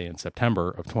 52nd birthday in September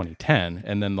of 2010,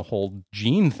 and then the whole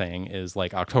Gene thing is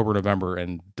like October, November,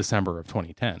 and December of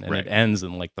 2010, and Right. it ends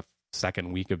in like the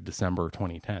second week of December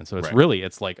 2010. So it's Right.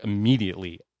 it's like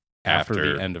immediately after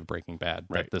After- the end of Breaking Bad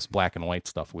Right. that this black and white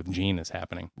stuff with Gene is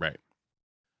happening. Right.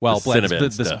 Well, The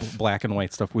Cinnabon this stuff. black and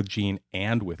white stuff with Gene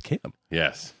and with Kim.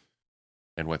 Yes.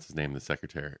 And what's his name? The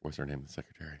secretary. What's her name? The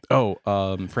secretary. Oh,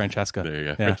 Francesca. There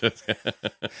you Yeah.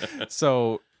 go.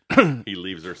 So He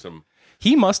leaves her some.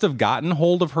 he must have gotten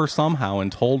hold of her somehow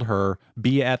and told her,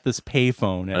 be at this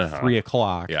payphone at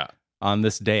 3:00 Yeah. on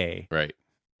this day. Right.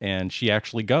 And she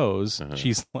actually goes. Uh-huh.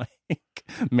 She's like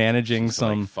managing Just to,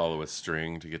 like, some. follow a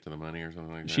string to get to the money or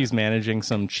something like that. She's managing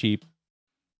some cheap,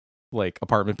 like,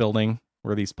 apartment building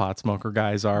where these pot smoker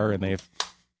guys are, and they've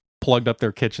plugged up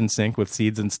their kitchen sink with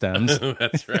seeds and stems.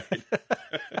 That's right.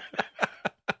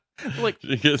 Like,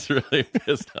 She gets really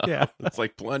pissed off. Yeah. It's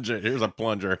like, plunge it. Here's a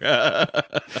plunger.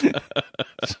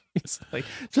 it's like,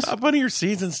 just Stop putting your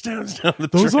seeds and stems down the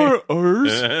those drain. are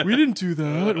ours. We didn't do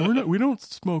that. We don't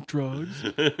smoke drugs.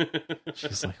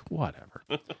 She's like, whatever.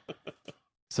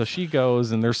 So she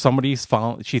goes, and there's somebody's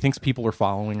following. She thinks people are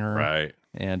following her, Right.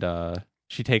 and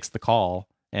she takes the call,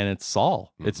 and it's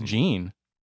Saul. It's Mhm. Gene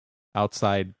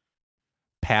outside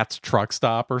Pat's truck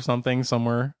stop or something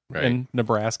somewhere Right. in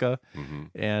Nebraska, Mm-hmm.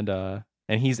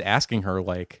 and he's asking her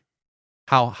like,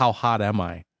 how hot am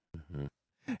I? Mhm.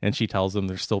 And she tells him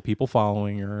there's still people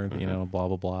following her, you know, blah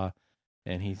blah blah.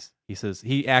 And he says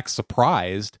he acts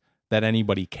surprised that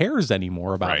anybody cares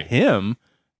anymore about Right. him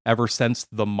ever since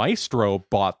the maestro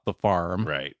bought the farm,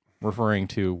 Right. referring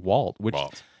to Walt,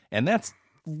 Walt. and that's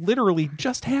literally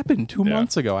just happened 2 Yeah.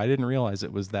 months ago. I didn't realize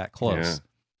it was that close. Yeah.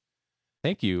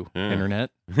 Thank you, Yeah.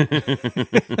 internet.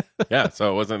 Yeah,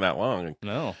 so it wasn't that long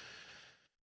No.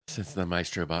 since the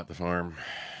maestro bought the farm.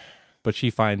 But he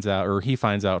finds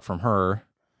out from her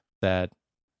that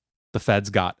the feds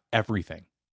got everything.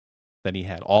 That he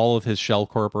had all of his shell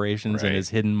corporations and Right. his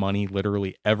hidden money,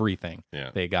 literally everything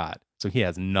Yeah. they got. So he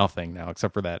has nothing now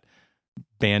except for that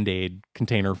Band-Aid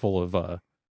container full of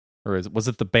was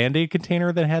it the Band-Aid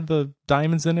container that had the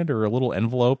diamonds in it, or a little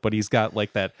envelope, but he's got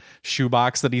like that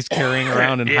shoebox that he's carrying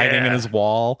around and hiding in Yeah. his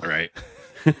wall Right.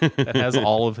 that has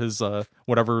all of his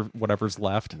whatever's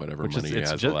left. Whatever which money is, he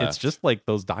it's has just left. it's just like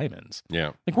those diamonds.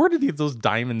 Yeah. Like, where did those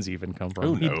diamonds even come from?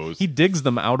 Who He- knows? He digs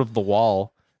them out of the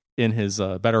wall in his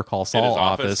Better Call Saul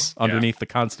office? Yeah. underneath the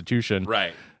Constitution.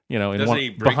 Right. You know, in Doesn't one, he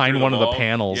break behind through one the of the wall?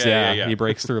 panels. Yeah. He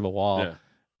breaks through the wall, Yeah.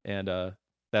 and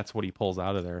that's what he pulls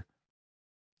out of there.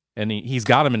 And he's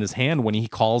got him in his hand when he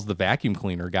calls the vacuum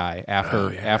cleaner guy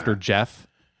after after Jeff,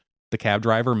 the cab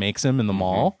driver, makes him in the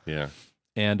mall. Yeah.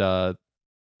 And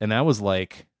that was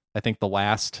like, I think, the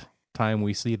last time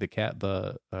we see the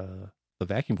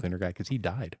vacuum cleaner guy, because he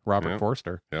died, Robert Yep.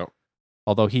 Forster. Yep.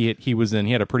 Although he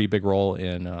had a pretty big role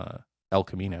in El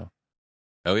Camino,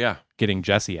 Oh, yeah. getting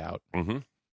Jesse out Mm-hmm.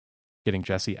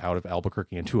 of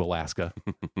Albuquerque into Alaska.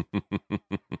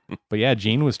 But yeah,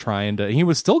 Gene was he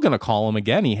was still going to call him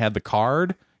again. He had the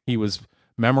card. He was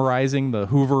memorizing the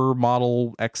Hoover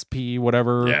Model XP,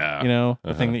 whatever, Yeah. you know, the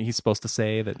Uh-huh. thing that he's supposed to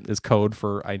say that is code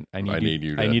for I need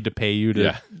you to- I need to pay you to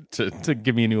Yeah. to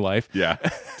give me a new life. Yeah.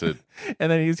 To, And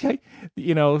then he's,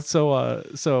 you know,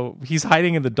 so he's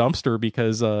hiding in the dumpster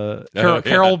because yeah.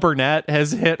 Carol Burnett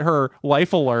has hit her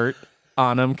life alert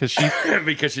on him because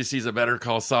because she sees a Better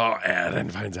Call Saul ad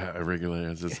and finds out irregular.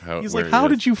 This is how he's where like, he how is.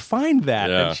 did you find that?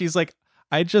 Yeah. And she's like,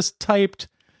 I just typed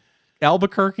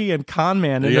Albuquerque and con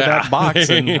man into that box,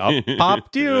 and up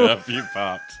popped you. Up you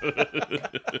popped.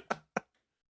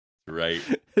 Right.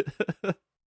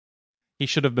 He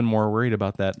should have been more worried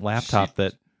about that laptop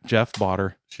that Jeff bought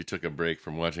her. She took a break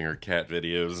from watching her cat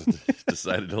videos and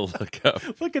decided to look up.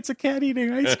 Look, it's a cat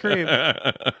eating ice cream.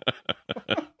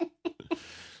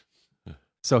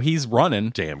 So he's running,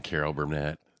 Damn Carol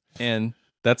Burnett. and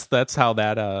that's how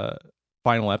that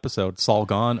final episode, Saul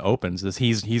Gone, opens. Is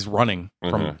he's running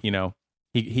from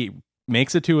he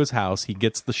makes it to his house. He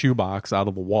gets the shoebox out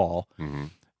of the wall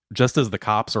just as the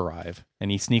cops arrive,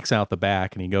 and he sneaks out the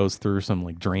back, and he goes through some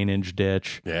like drainage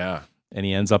ditch. Yeah. And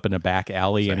he ends up in a back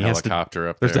alley, There's and a he has helicopter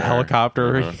up there. There's a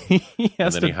helicopter. He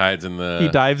has And then he hides in the... He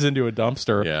dives into a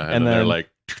dumpster. Yeah, and then then they're like...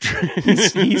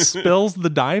 he spills the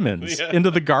diamonds into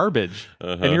the garbage,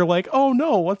 and you're like, "Oh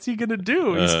no, what's he gonna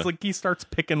do?" He's like, he starts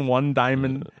picking one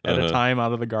diamond at a time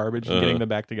out of the garbage and getting them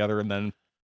back together, and then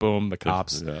boom, the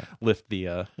cops lift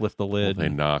the lid. They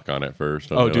knock on it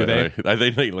first. Oh, do they? I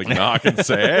think they like knock and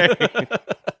say,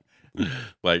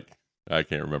 like, I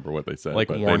can't remember what they said, Like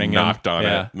but warning they him. knocked on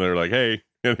Yeah. it, and they're like, "Hey,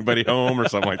 anybody home?" or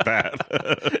something like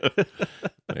that.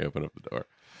 They open up the door.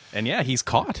 And yeah, he's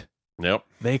caught. Yep.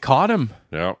 They caught him,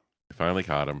 Yep. Finally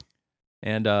caught him.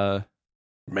 and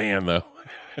Man, though.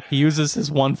 he uses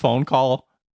his one phone call.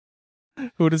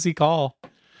 Who does he call?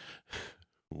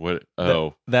 What?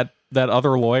 Oh, That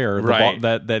other lawyer, Right.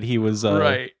 that he was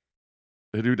right.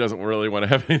 The dude doesn't really want to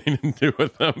have anything to do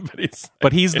with them,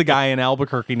 But he's the guy in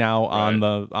Albuquerque now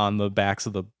Right. on the backs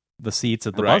of the seats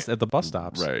at the Right. bus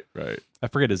stops. Right, right. I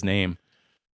forget his name.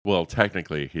 Well,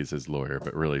 technically, he's his lawyer,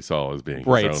 but really Saul is being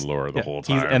Right. his own lawyer the Yeah. whole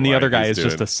He's- time. and the other guy he's is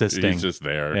just assisting. He's just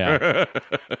there. Yeah.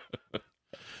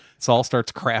 Saul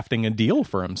starts crafting a deal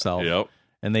for himself, Yep.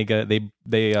 and they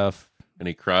And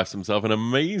he crossed himself an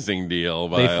amazing deal.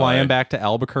 they By, fly him like- back to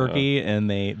Albuquerque, and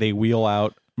they wheel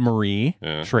out Marie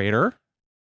Yeah. Schrader,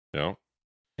 Yep.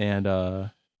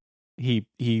 and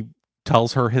he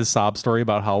tells her his sob story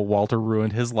about how Walter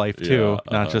ruined his life too,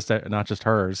 Yeah, not just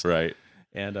hers. Right.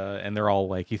 And they're all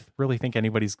like, "You really think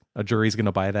a jury's going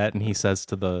to buy that?" And he says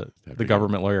to the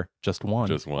government lawyer, "Just one.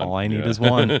 Just one. All I need Yeah. is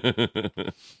one."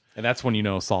 And that's when you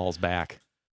know Saul's back.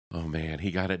 Oh, man.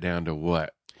 He got it down to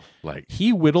what? Like,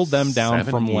 He whittled them down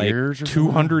 7 from like years or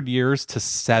 200 years to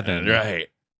 7. right.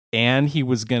 And he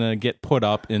was going to get put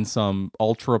up in some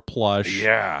ultra plush.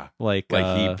 Yeah. Like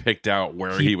he picked out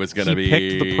where he was going to be. He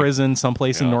picked the prison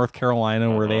someplace in Yeah. North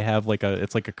Carolina where they Uh-huh. have like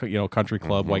it's like a country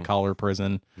club, white collar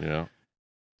prison. Yeah.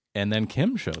 And then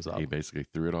Kim shows up. He basically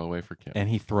threw it all away for Kim. And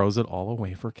he throws it all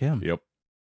away for Kim. Yep.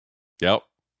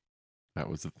 That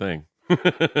was the thing.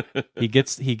 He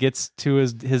gets to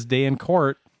his day in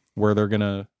court where they're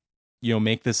gonna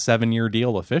make this 7-year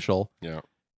deal official. Yeah.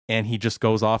 And he just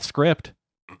goes off script,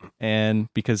 and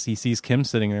because he sees Kim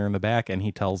sitting there in the back, and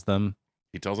he tells them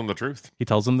He tells him the truth.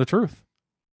 the truth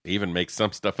He even makes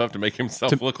some stuff up to make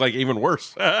himself look like even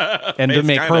worse. and to It's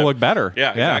make kind her of- look better.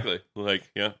 Yeah, exactly. Like,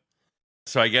 yeah.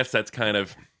 So I guess that's kind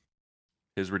of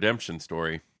his redemption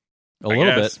story. A little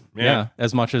guess. bit. Yeah.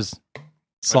 As much as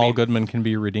Saul Goodman can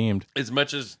be redeemed. As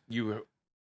much as you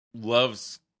love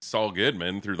Saul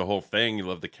Goodman through the whole thing, you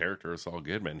love the character of Saul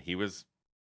Goodman. He was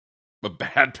a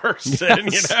bad person,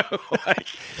 Yes. Like,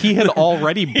 He had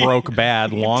already broke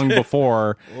bad long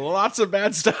before lots of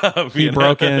bad stuff. he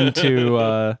broke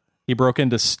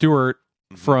into Stuart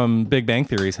from Big Bang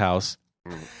Theory's house.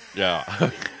 Yeah.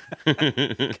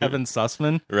 Kevin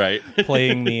Sussman Right.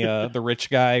 playing the rich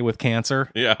guy with cancer.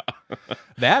 Yeah.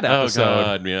 That episode. Oh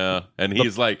God, yeah. And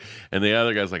he's like, and the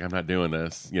other guy's like, I'm not doing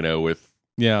this, with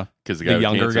Yeah. because the The guy with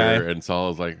younger cancer, guy. and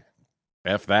Saul's like,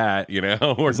 F that,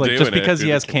 we're It's like, doing just because it.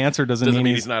 he has cancer doesn't mean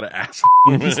he's not an asshole.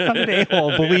 he's not an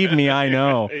a-hole. Believe me, I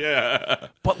know. Yeah.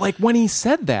 But like when he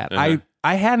said that, Uh-huh.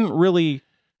 I hadn't really,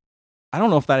 I don't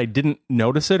know if that I didn't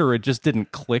notice it or it just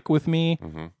didn't click with me.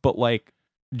 Mm-hmm. But like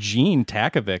Gene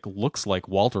Takovic looks like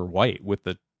Walter White with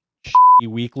the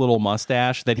weak little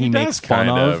mustache that he makes does, fun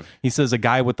kind of. of. He says a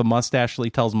guy with the mustache, he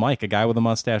tells Mike, a guy with a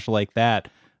mustache like that,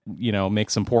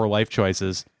 makes some poor life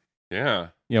choices. Yeah.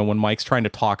 When Mike's trying to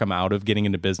talk him out of getting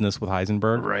into business with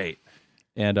Heisenberg. Right.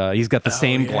 And he's got the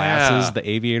same yeah. glasses, the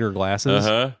aviator glasses.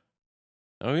 Uh-huh.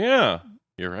 Oh yeah.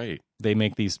 You're right. They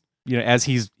make these, as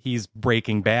he's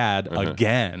Breaking Bad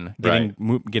again,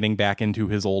 getting back into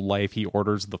his old life. He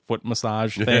orders the foot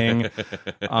massage thing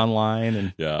online,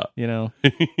 and Yeah.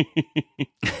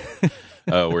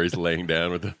 Where he's laying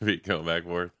down with the feet going back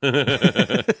and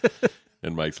forth.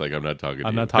 And Mike's like, I'm not talking to you.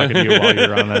 I'm not talking to you while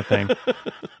you're on that thing.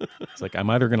 It's like, I'm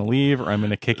either going to leave or I'm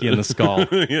going to kick you in the skull.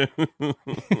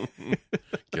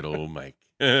 Good old Mike.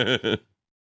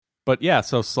 But yeah,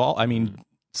 so Saul,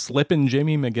 slipping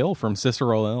Jimmy McGill from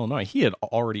Cicero, Illinois. He had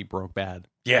already broke bad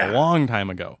Yeah. a long time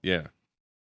ago. Yeah.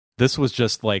 This was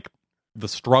just like the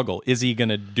struggle. Is he going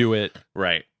to do it?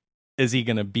 Right. Is he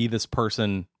going to be this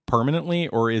person permanently,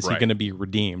 or is he Right. going to be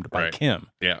redeemed by Right. Kim?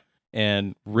 Yeah.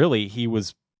 And really, he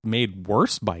was made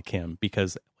worse by Kim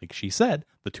because, like she said,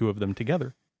 the two of them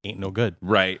together ain't no good.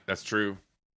 Right. That's true.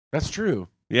 That's true.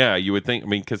 Yeah, you would think. I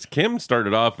mean, because Kim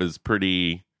started off as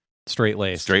pretty Straight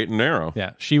laced. straight and narrow.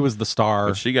 Yeah, she was the star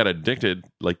But she got addicted,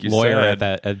 like you lawyer said.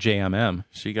 at JMM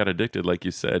She got addicted, like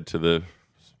you said, to the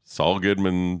Saul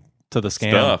Goodman to the scam,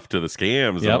 stuff, to the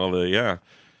scams Yep. and all the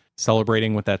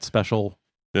celebrating with that special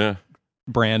yeah,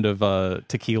 brand of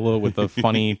tequila with the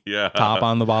funny yeah, top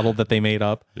on the bottle that they made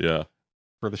up yeah.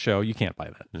 for the show. You can't buy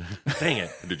that. Dang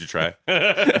it! Did you try?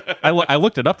 I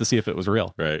looked it up to see if it was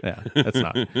real. Right. Yeah, it's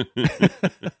not.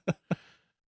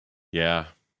 Yeah.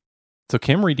 So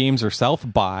Kim redeems herself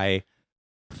by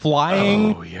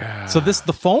flying. Oh yeah. So this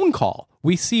the phone call.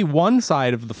 We see one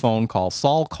side of the phone call,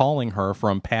 Saul calling her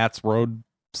from Pat's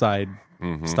roadside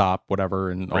Mhm. stop,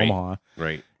 whatever, in Right. Omaha.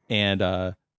 Right.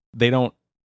 And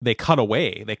they cut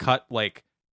away. They cut like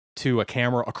to a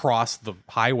camera across the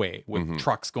highway with Mhm.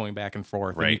 trucks going back and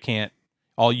forth. And you Right. can't,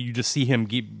 you just see him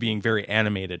being very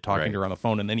animated talking Right. to her on the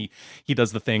phone. And then he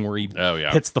does the thing where he Oh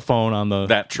yeah. hits the phone on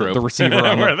that trope. the receiver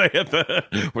on where the,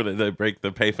 they hit where they break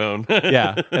the payphone.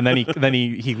 yeah. And then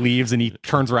he leaves and he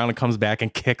turns around and comes back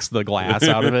and kicks the glass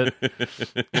out of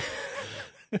it.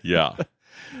 Yeah.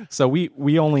 So we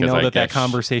only 'Cause know I that guess-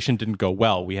 conversation didn't go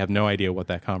well. We have no idea what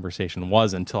that conversation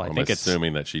was until I I'm think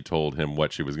assuming that she told him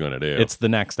what she was going to do. it's the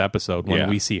next episode when Yeah.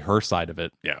 we see her side of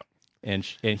it. yeah. And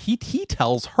he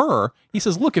tells her, he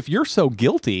says, "Look, if you're so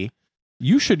guilty,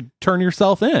 you should turn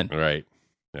yourself in." Right.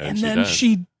 And she then does.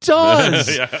 she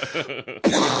does. yeah.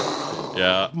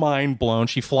 Yeah. Mind blown.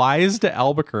 She flies to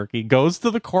Albuquerque, goes to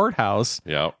the courthouse,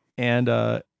 Yeah.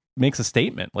 and makes a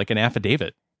statement, like an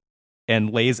affidavit,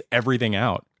 and lays everything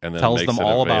out. And then Tells makes them it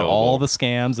all about all available. the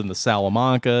scams and the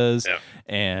Salamancas Yeah.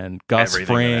 and Gus Everything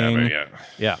that Fring. happened, yeah.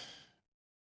 Yeah.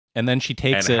 And then she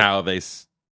takes And it how they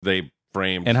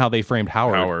framed and how they framed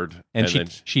Howard and then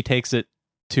she takes it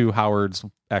to Howard's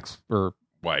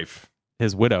wife,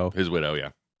 his widow, his widow. Yeah.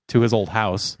 to his old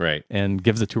house, Right. and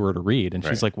gives it to her to read. And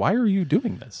she's Right. like, "Why are you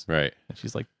doing this?" Right. And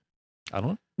she's like, "I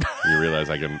don't know." You realize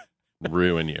I can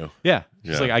ruin you, Yeah.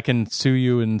 She's Yeah. like, "I can sue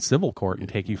you in civil court and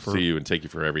take you for." see you, and take you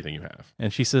for everything you have.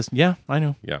 And she says, "Yeah, I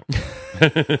know." Yeah.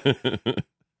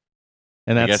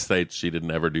 And I that's guess she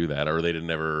didn't ever do that, or they didn't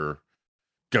ever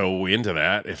go into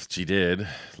that. If she did,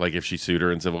 like if she sued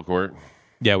her in civil court,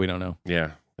 yeah, we don't know.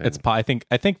 yeah, It's I think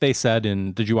they said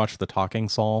in. Did you watch the Talking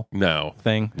Saul no,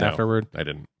 thing No. afterward? I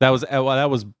didn't. That was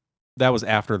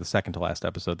after the second to last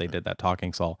episode. They did that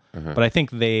Talking Saul, Uh-huh. but I think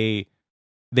they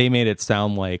made it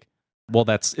sound like, well,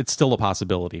 it's still a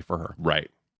possibility for her Right.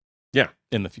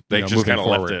 in the They you know, just moving kinda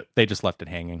left forward. it. They just left it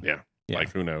hanging. Yeah. Yeah.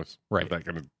 Like who knows, Right. if that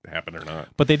going to happen or not?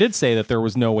 But they did say that there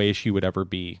was no way she would ever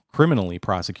be criminally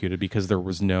prosecuted because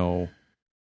there's no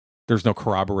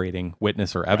corroborating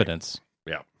witness or evidence.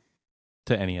 Yeah.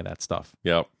 To any of that stuff,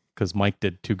 Yep. because Mike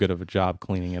did too good of a job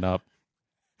cleaning it up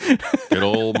Good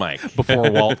old Mike.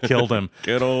 before Walt killed him.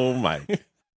 Good old Mike.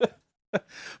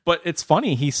 But it's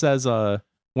funny. He says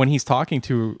when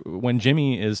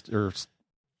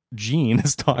Gene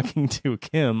is talking to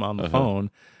Kim on the Uh-huh. phone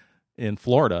in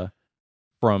Florida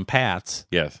from Pat's,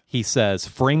 Yes. he says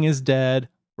Fring is dead,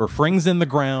 or Fring's in the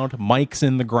ground, Mike's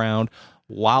in the ground,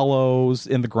 Lalo's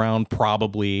in the ground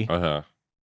probably. Uh huh.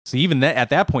 So even at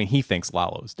that point, he thinks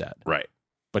Lalo's dead, Right.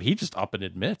 but he just up and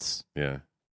admits Yeah.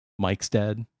 Mike's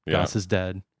dead, Yeah. Gus is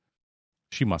dead.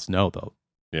 She must know though.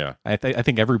 Yeah. I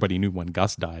think everybody knew when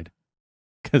Gus died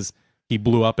because he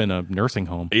blew up in a nursing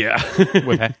home Yeah.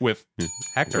 with Hector.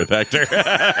 With Hector.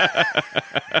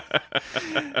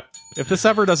 If this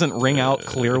ever doesn't ring out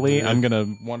clearly, I'm gonna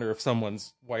wonder if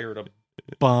someone's wired a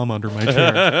bomb under my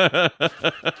chair.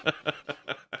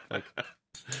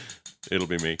 It'll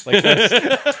be me. Like this.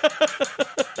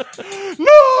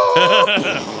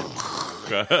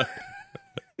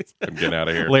 I'm getting out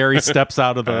of here. Larry steps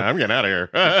out of the I'm getting out of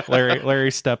here.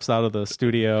 Larry steps out of the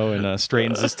studio and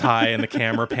straightens his tie, and the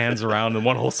camera pans around, and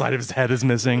one whole side of his head is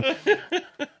missing.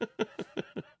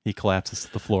 He collapses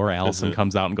to the floor. Allison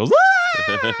comes out and goes,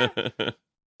 "Ah!"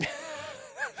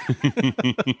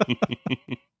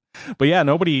 But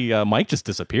yeah, Mike just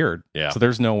disappeared. Yeah. So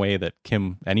there's no way that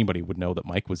anybody would know that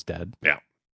Mike was dead. Yeah.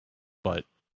 But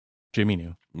Jimmy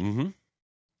knew. Mm-hmm.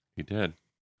 He did.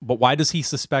 But why does he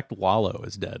suspect Lalo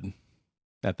is dead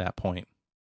at that point?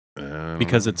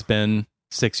 Because it's been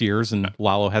 6 years and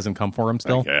Lalo hasn't come for him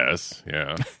still? I guess.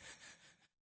 Yeah.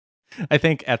 I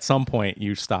think at some point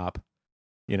you stop,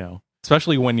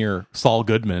 especially when you're Saul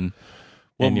Goodman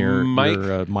and you're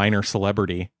a minor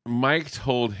celebrity. Mike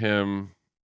told him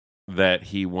that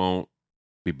he won't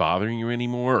be bothering you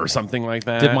anymore or something like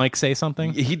that. Did Mike say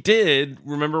something? He did.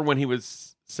 Remember when he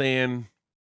was saying...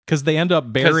 Because they end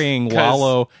up burying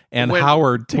Wallow and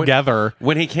Howard together.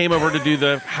 When he came over to do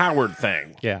the Howard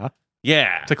thing. Yeah.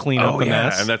 Yeah. To clean up the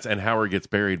mess. And Howard gets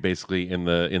buried basically in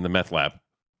the meth lab.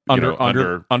 Under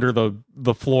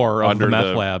the floor of the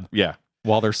meth lab. Yeah.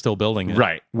 While they're still building it.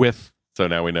 Right. So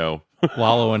now we know.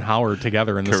 Wallow and Howard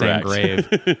together in the same grave.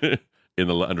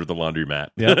 Under the laundromat.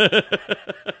 Yeah.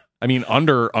 I mean,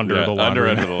 under the laundromat.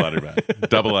 Under the laundromat.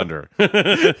 Double under.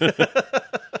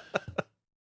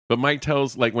 But Mike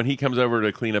tells, like, when he comes over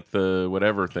to clean up the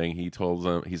whatever thing, he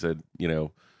said,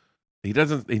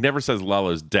 he never says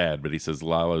Lalo's dead, but he says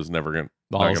Lalo's not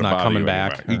coming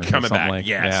back. He's coming back, like,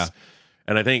 yes. Yeah.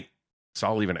 And I think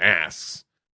Saul even asks,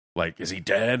 like, is he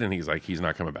dead? And he's like, he's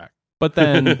not coming back. But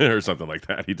then... or something like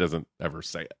that. He doesn't ever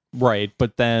say it. Right.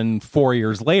 But then 4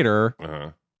 years later,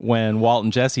 when Walt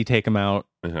and Jesse take him out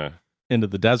into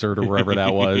the desert or wherever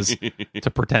that was to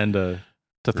pretend to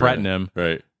threaten him.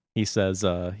 Right. He says,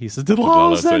 did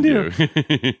Lalo send you?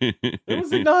 It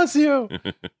was Ignacio.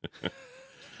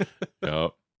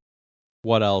 Yep.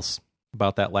 What else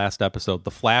about that last episode?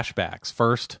 The flashbacks.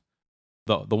 First,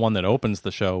 the one that opens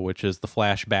the show, which is the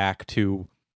flashback to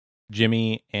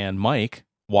Jimmy and Mike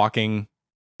walking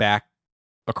back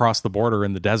across the border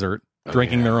in the desert,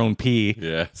 drinking their own pee.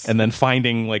 Yes. And then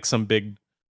finding like some big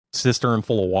cistern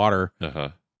full of water.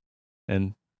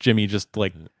 And Jimmy just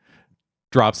like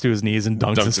drops to his knees and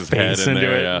dunks his face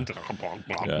into it.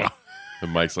 Yeah.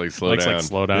 And Mike's like, slow down. Like,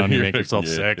 slow down, you make yourself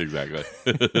sick. Exactly.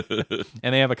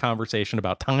 And they have a conversation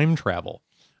about time travel.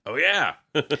 Oh, yeah.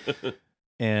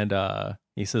 And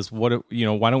he says, why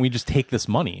don't we just take this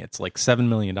money? It's like $7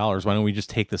 million. Why don't we just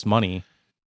take this money?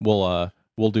 We'll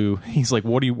do. He's like,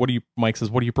 what do you? Mike says,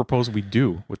 what do you propose we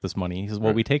do with this money? He says,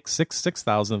 well, we take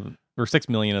 6,000 or 6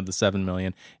 million of the 7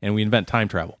 million, and we invent time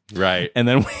travel. Right. And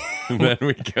then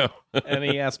we go. And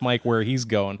he asks Mike where he's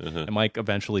going, and Mike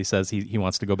eventually says he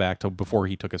wants to go back to before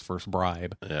he took his first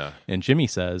bribe. Yeah. And Jimmy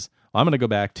says, I'm going to go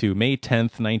back to May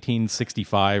 10th,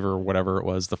 1965, or whatever it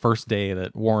was, the first day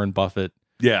that Warren Buffett.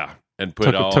 Yeah. And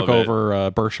took over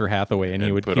Berkshire Hathaway, and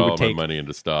he would take my money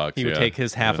into stocks. He would take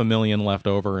his $500,000 left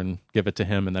over and give it to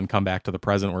him, and then come back to the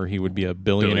present where he would be a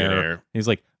billionaire. He's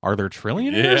like, "Are there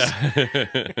trillionaires?"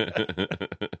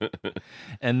 Yeah.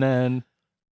 And then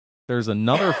there's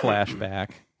another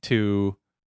flashback to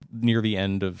near the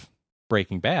end of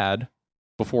Breaking Bad,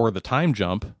 before the time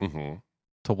jump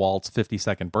to Walt's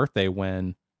 52nd birthday,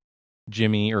 when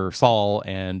Jimmy or Saul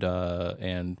and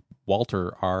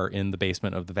Walter are in the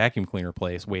basement of the vacuum cleaner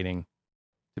place waiting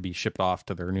to be shipped off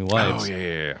to their new lives. Oh,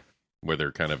 yeah. Where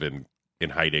they're kind of in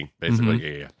hiding,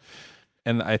 basically. Yeah.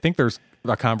 And I think there's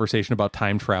a conversation about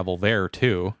time travel there,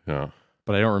 too. Yeah.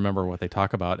 But I don't remember what they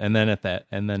talk about. And then at the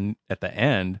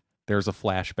end, there's a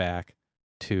flashback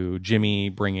to Jimmy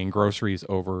bringing groceries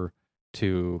over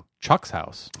to Chuck's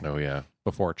house. Oh, yeah.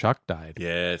 Before Chuck died.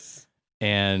 Yes.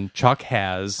 And Chuck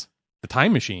has the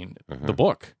time machine, the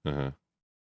book.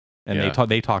 And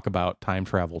they talk about time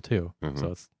travel too.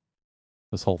 So it's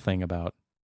this whole thing about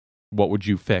what would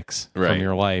you fix from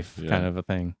your life, kind of a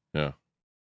thing. Yeah.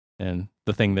 And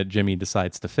the thing that Jimmy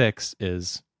decides to fix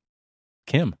is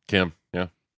Kim. Yeah.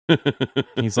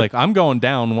 He's like, I'm going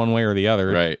down one way or the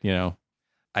other. Right.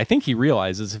 I think he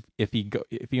realizes if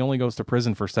he only goes to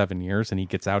prison for 7 years and he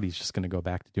gets out, he's just going to go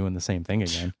back to doing the same thing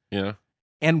again. Yeah.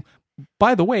 And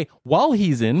by the way, while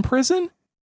he's in prison,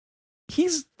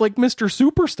 he's like Mr.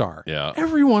 Superstar. Yeah.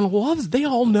 They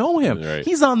all know him. Right.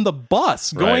 He's on the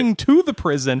bus going to the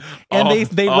prison, and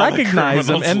they recognize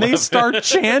him, and they start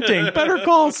chanting, "Better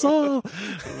call Saul."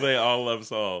 They all love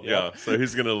Saul. Yeah. So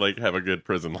he's going to like have a good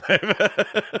prison life.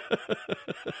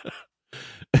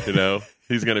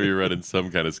 He's going to be running some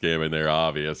kind of scam in there,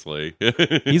 obviously.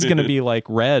 He's going to be like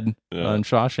Red on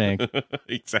Shawshank.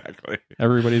 Exactly.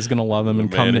 Everybody's going to love him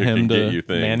and come to him the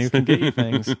man who can get you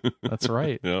things. That's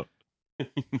right. Yep.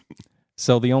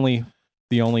 So the only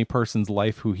person's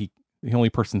life the only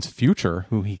person's future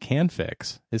who he can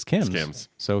fix is Kim's.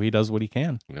 So he does what he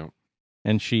can. Yep.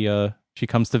 And she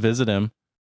comes to visit him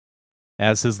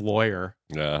as his lawyer,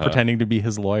 pretending to be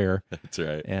his lawyer. That's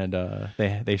right. And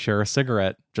they share a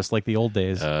cigarette, just like the old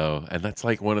days. Oh, and that's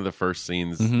like one of the first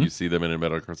scenes you see them in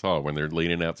Better Call Saul, when they're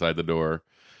leaning outside the door.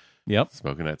 Yep.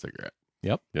 Smoking that cigarette.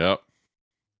 Yep.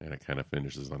 And it kind of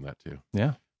finishes on that too.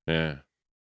 Yeah. Yeah.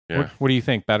 What do you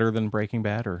think? Better than Breaking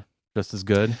Bad, or just as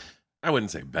good? I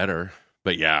wouldn't say better,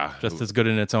 But yeah, just as good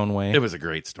in its own way. it was a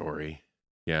great story.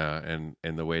 Yeah, and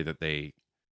the way that they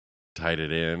tied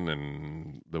it in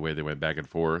and the way they went back and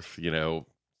forth,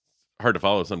 hard to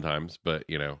follow sometimes, but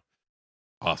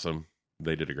awesome.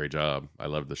 They did a great job. I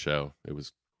loved the show. It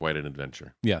was quite an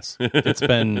adventure. Yes, it's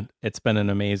been an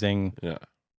amazing Yeah.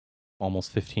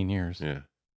 almost 15 years. Yeah.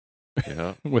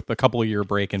 Yeah. With a couple of year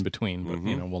break in between, but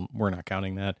Mhm. we're not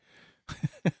counting that.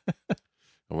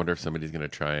 I wonder if somebody's going to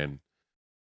try and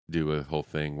do a whole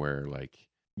thing where like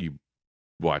you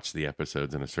watch the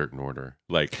episodes in a certain order.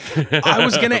 Like I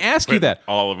was going to ask you put that.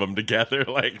 all of them together,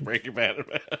 like Breaking Bad.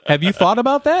 Have you thought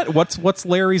about that? What's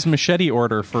Larry's machete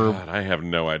order for? God, I have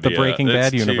no idea. Breaking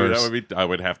Bad That's universe. I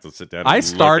would have to sit down. I And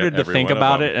started look at to think every one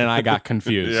about of it them. and I got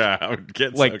confused. Yeah, I would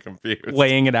get Like, so confused.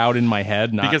 Laying it out in my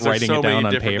head, not Because there's writing so it down many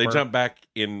on different. paper. They jump back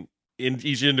in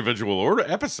each individual order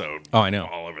episode. Oh, I know.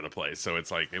 All over the place. So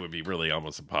it's like it would be really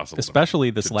almost impossible. Especially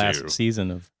this to last do. season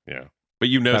of Yeah, but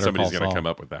Better somebody's Call going to Saul. come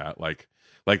up with that, like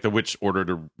the which order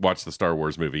to watch the Star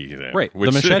Wars movie. Right, the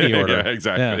which, machete order. Yeah,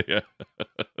 exactly.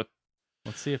 Yeah.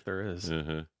 Let's see if there is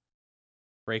Uh-huh.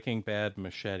 Breaking Bad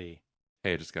machete.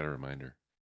 Hey, I just got a reminder.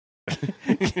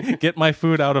 Get my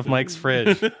food out of Mike's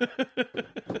fridge.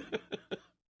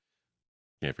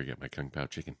 Can't forget my Kung Pao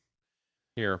chicken.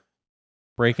 Here.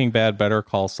 Breaking Bad Better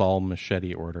Call Saul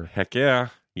machete order. Heck yeah,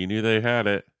 you knew they had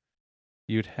it.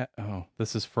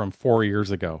 This is from 4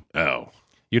 years ago. Oh,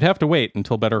 You'd have to wait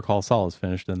until Better Call Saul is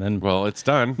finished and then well, it's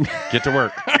done. Get to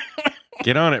work.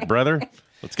 Get on it, brother.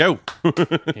 Let's go.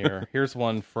 here's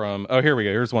one from here we go.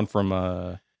 Here's one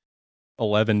from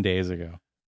 11 days ago.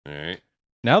 All right.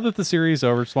 Now that the series is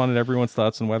over, just wanted everyone's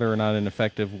thoughts on whether or not an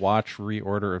effective watch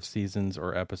reorder of seasons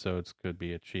or episodes could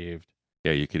be achieved.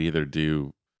 Yeah, you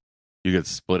could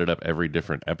split it up every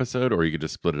different episode, or you could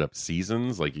just split it up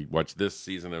seasons. Like you watch this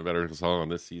season of Better Call Saul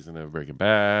and this season of Breaking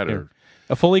Bad, or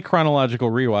A fully chronological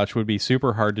rewatch would be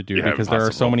super hard to do Yeah, because there are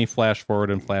so impossible. many flash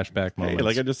forward and flashback hey, moments.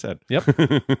 like I just said. Yep.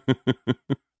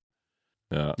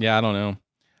 Yeah. Yeah, I don't know.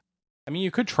 I mean,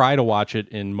 you could try to watch it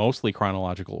in mostly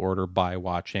chronological order by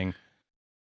watching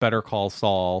Better Call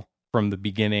Saul from the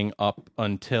beginning up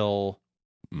until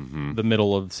Mm-hmm. the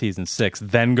middle of season 6,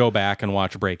 then go back and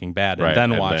watch Breaking Bad, and Right,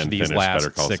 then and watch then these finish last Better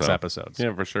Call 6 Saul. episodes.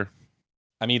 Yeah, for sure.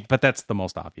 I mean, but that's the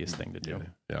most obvious thing to do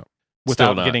Yeah. without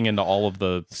Still not- getting into all of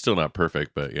the. Still not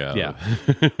perfect, but yeah. Yeah.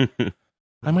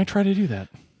 I might try to do that.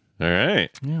 All right.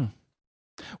 Yeah,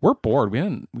 we're bored. We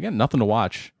got nothing to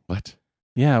watch. What?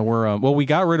 Yeah, we're we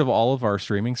got rid of all of our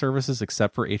streaming services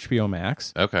except for HBO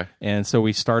Max, Okay. and so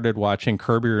we started watching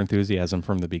Curb Your Enthusiasm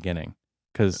from the beginning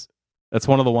because that's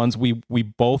one of the ones we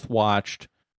both watched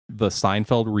the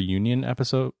Seinfeld reunion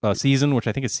episode season, which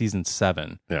I think is season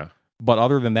 7. Yeah. But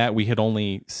other than that,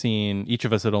 each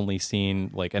of us had only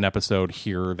seen like an episode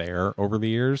here or there over the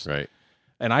years. Right.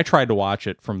 And I tried to watch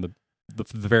it from the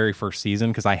very first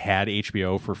season because I had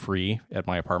HBO for free at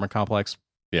my apartment complex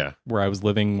Yeah. where I was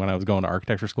living when I was going to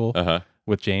architecture school Uh-huh.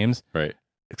 with James, Right.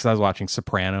 because I was watching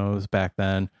Sopranos back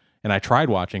then. And I tried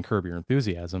watching Curb Your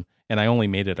Enthusiasm, and I only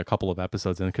made it a couple of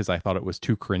episodes in because I thought it was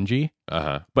too cringy.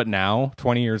 Uh-huh. But now,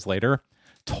 20 years later,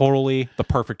 totally the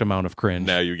perfect amount of cringe.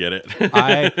 Now you get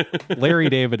it. Larry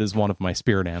David is one of my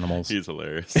spirit animals. He's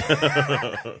hilarious.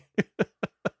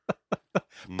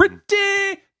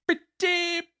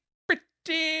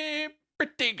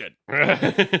 Pretty good.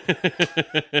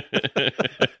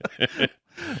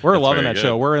 We're loving that very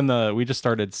show. We just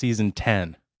started season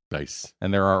 10, Nice.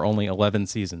 and there are only 11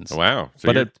 seasons. Wow. So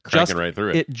But you're it cranking just right through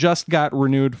it. It just got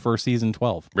renewed for season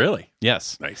 12. Really?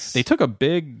 Yes. Nice. They took a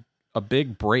big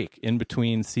break in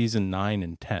between season 9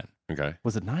 and 10. Okay.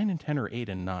 Was it 9 and 10 or 8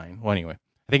 and 9? Well, anyway,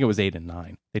 I think it was 8 and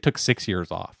 9. They took 6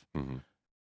 years off. Mm-hmm.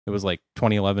 It was like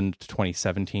 2011 to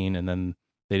 2017, and then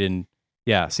they didn't.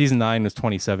 Yeah, season 9 was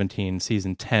 2017.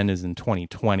 Season 10 is in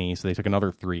 2020, so they took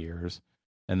another 3 years.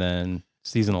 And then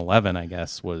season 11, I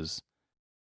guess, was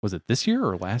it this year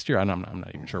or last year? I'm not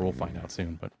even sure. We'll find out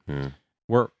soon. But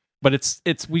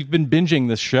we've been binging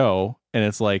this show, and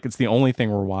it's the only thing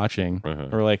we're watching. Uh-huh.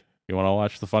 We're like, you want to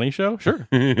watch The Funny Show? Sure.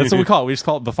 That's what we call it. We just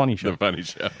call it The Funny Show. The funny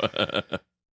show.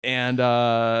 And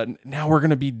now we're going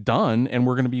to be done, and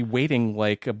we're going to be waiting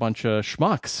like a bunch of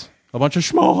schmucks. A bunch of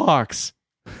schmohawks.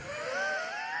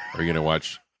 Are you going to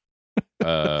watch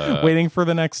Waiting for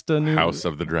the next new... House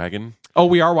of the Dragon? Oh,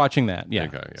 we are watching that. Yeah.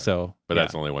 Okay, yeah. So, But yeah.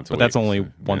 that's only once a But week. that's only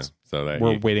so, once. Yeah. So that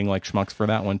We're waiting like schmucks for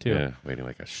that one, too. Yeah, waiting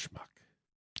like a schmuck.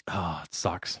 Oh, it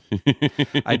sucks.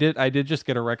 I did just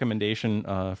get a recommendation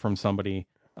from somebody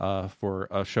for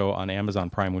a show on Amazon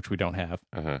Prime, which we don't have,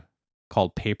 Uh-huh.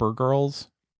 called Paper Girls.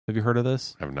 Have you heard of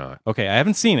this? Have not. Okay, I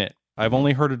haven't seen it. I've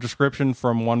only heard a description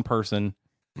from one person.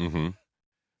 Mm-hmm.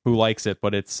 who likes it,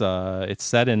 but it's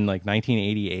set in like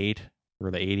 1988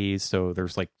 or the 80s. So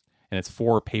there's like, and it's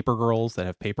 4 paper girls that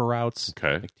have paper routes,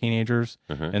 Okay. like teenagers,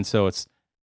 Uh-huh. and so it's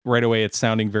right away it's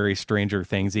sounding very Stranger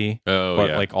Thingsy, Oh, but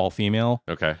yeah. like all female.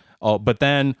 Okay. Oh, but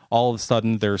then all of a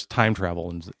sudden there's time travel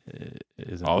and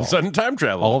is All of a involved. sudden, time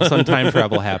travel. all of a sudden time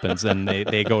travel happens and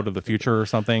they go to the future or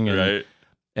something, and right?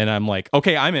 and I'm like,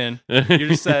 okay, I'm in. You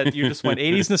just went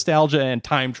 80s nostalgia and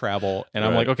time travel, and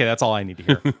I'm Right. like, okay, that's all I need to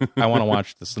hear. I want to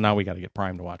watch this. So now we got to get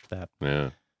Prime to watch that. Yeah.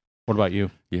 What about you?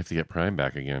 You have to get Prime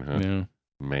back again, huh? Yeah,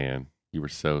 Man, you were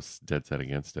so dead set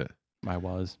against it. I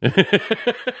was.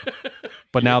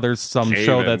 But now there's some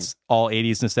show Cave-in. that's all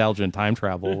 80s nostalgia and time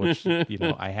travel, which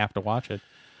I have to watch it.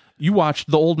 You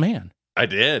watched The Old Man. I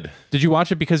did. Did you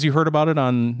watch it because you heard about it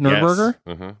on Nerdburger?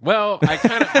 Yes. Uh-huh. Well,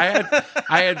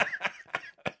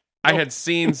 I had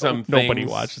seen some things. Nobody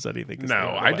watches anything. 'cause No, they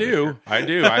don't know I about it.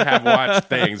 do. I have watched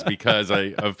things because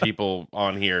of people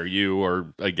on here, you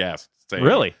or a guest. Saying,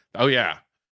 Really? Oh yeah.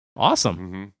 Awesome.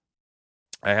 Hmm.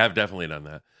 I have definitely done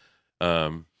that.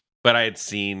 But I had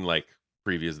seen like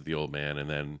previews of The Old Man, and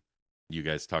then you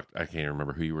guys talked. I can't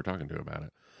remember who you were talking to about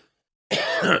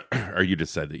it, or you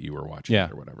just said that you were watching Yeah.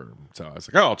 it or whatever. So I was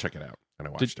like, oh, I'll check it out, and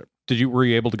I watched it. Were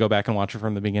you able to go back and watch it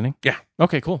from the beginning? Yeah.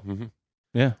 Okay, cool. Mm-hmm.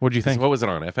 Yeah. What did you think? What was it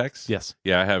on FX? Yes.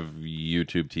 Yeah, I have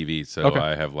YouTube TV, so Okay.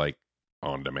 I have like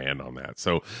on demand on that.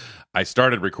 So I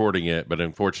started recording it, but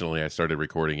unfortunately, I started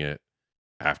recording it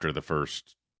after the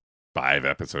first 5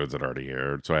 episodes had already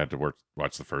aired. So I had to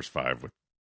watch the first 5 with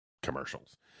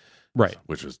commercials, Right.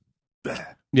 which was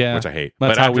Yeah. which I hate.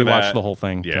 That's but how after we that, watched the whole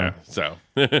thing. Yeah, so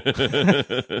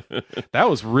That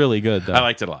was really good, though. I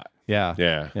liked it a lot. Yeah.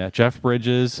 Yeah, Yeah. Jeff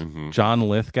Bridges, Mhm. John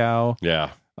Lithgow, yeah.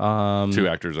 2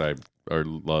 actors I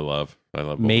love. I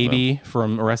love both Maybe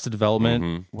from Arrested Development.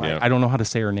 Mhm. Why- Yeah. I don't know how to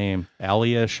say her name.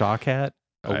 Alia Shawkat?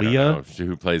 of them. I don't Aaliyah? know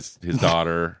who plays his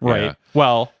daughter. Right. Yeah.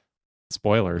 Well,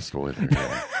 spoilers. Spoiler.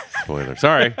 Yeah. Spoiler.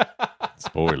 Sorry.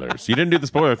 Spoilers. You didn't do the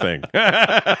spoiler thing.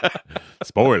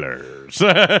 Spoilers.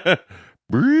 I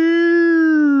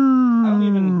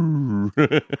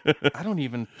I don't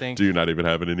even think. Do you not even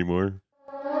have it anymore?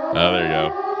 Oh, there you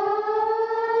go.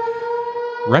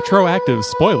 Retroactive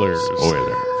spoilers.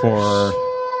 Spoiler. For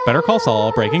Better Call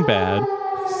Saul, Breaking Bad,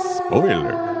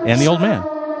 Spoiler. and The Old Man.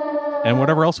 And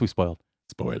whatever else we spoiled.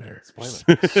 Spoilers.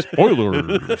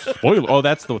 Spoilers. Spoiler. Oh,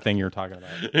 that's the thing you're talking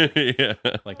about. Yeah.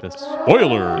 Like this.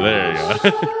 Spoiler. There you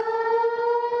go.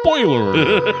 Spoiler.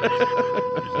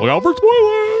 Look out for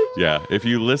spoilers. Yeah. If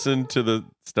you listen to the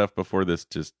stuff before this,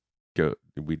 just go.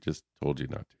 We just told you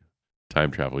not to.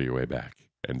 Time travel your way back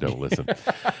and don't listen.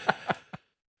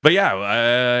 But yeah,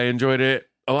 I enjoyed it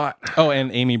a lot. Oh,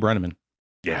 and Amy Brenneman.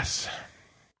 Yes.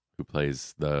 Who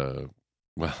plays the,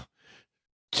 well,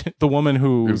 The woman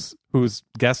whose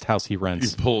guest house he he's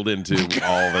rents. pulled into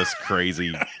all this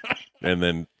crazy and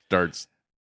then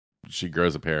she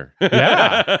grows a pair.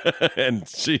 Yeah. And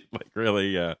she like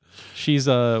really, She's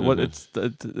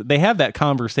they have that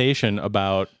conversation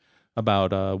about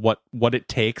what it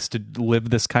takes to live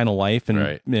this kind of life and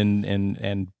Right.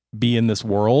 and be in this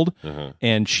world, uh-huh.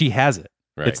 and she has it.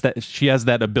 Right. It's that she has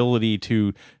that ability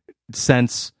to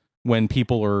sense when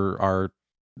people are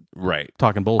Right.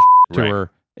 talking bullshit to Right.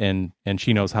 her, and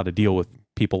she knows how to deal with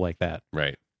people like that,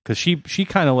 Right. because she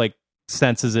kind of like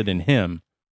senses it in him,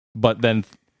 but then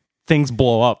things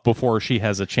blow up before she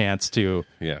has a chance to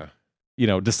Yeah.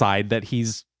 decide that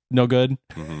he's no good.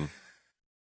 Mm-hmm.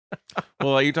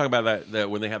 Well, you talk about that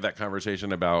when they have that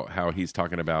conversation about how he's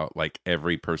talking about like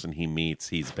every person he meets,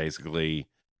 he's basically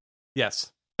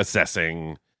Yes.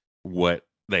 assessing what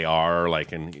they are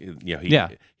like, and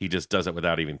he just does it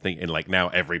without even thinking. And like now,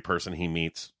 every person he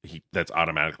meets, that's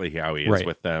automatically how he is Right.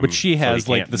 with them. But she So has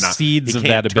he like can't the not- seeds he of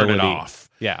can't that turn ability. it off.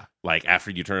 Yeah. Like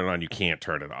after you turn it on, you can't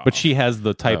turn it off. But she has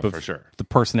the type Oh, of for sure. the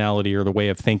personality or the way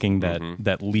of thinking that Mhm.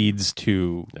 that leads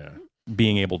to Yeah.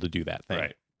 being able to do that thing.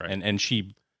 Right. Right. And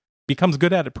she becomes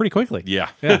good at it pretty quickly. Yeah.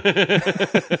 Yeah.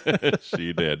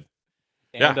 She did.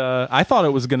 And I thought it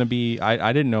was going to be.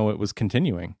 I didn't know it was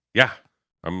continuing, Yeah.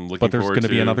 I'm looking but there's forward going to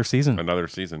be another season. Another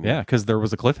season. Yeah, because there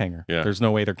was a cliffhanger. Yeah. There's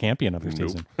no way there can't be another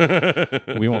Nope.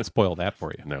 season. We won't spoil that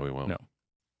for you. No, we won't. No.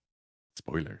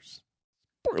 Spoilers.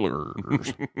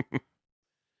 Spoilers.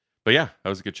 But yeah, that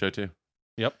was a good show too.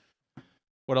 Yep.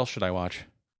 What else should I watch?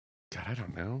 God, I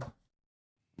don't know.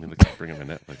 Let me bring up my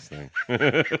Netflix thing.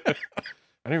 I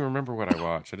don't even remember what I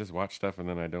watched. I just watch stuff and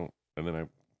then I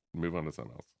move on to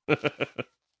something else.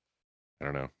 I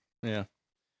don't know. Yeah,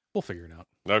 we'll figure it out.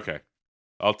 Okay.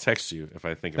 I'll text you if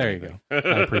I think of There you anything. go.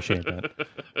 I appreciate that.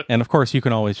 And of course, you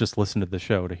can always just listen to the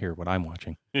show to hear what I'm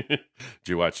watching. Did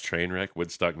you watch Trainwreck,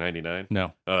 Woodstock 99?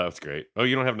 No, Oh, that was great. Oh,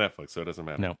 you don't have Netflix, so it doesn't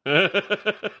matter. No.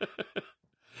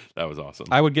 That was awesome.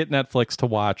 I would get Netflix to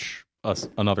watch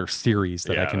another series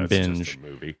that I can that's just binge a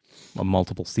movie.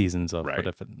 multiple seasons of. Right. But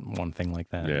if one thing like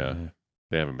that, Yeah.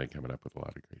 They haven't been coming up with a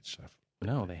lot of great stuff.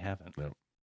 no, they haven't.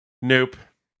 Nope.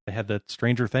 They had the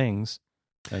Stranger Things,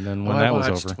 and then when that was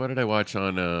over, What did I watch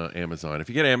on Amazon? If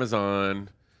you get Amazon,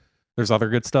 there's other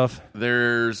good stuff.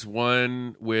 there's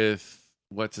one with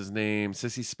what's his name,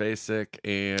 Sissy Spacek,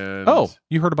 and Oh,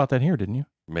 you heard about that here, didn't you?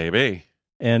 maybe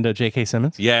And J.K.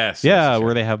 Simmons. yes, Yeah, yes, where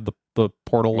yes. they have the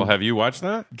portal Well, have you watched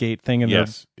that? gate thing in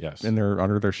Yes, their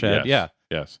under their shed. Yes.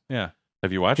 Yes. Yeah.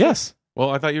 Have you watched it? Yes. Well,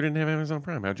 I thought you didn't have Amazon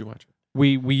Prime. How'd you watch it?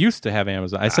 We used to have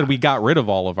Amazon. I said we got rid of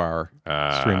all of our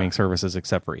Ah, streaming services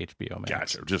except for HBO Max.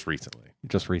 Gotcha. Just recently.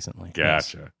 Just recently.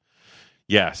 Yes. Gotcha.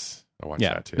 Yes. I watched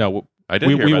Yeah. that too. No, I did.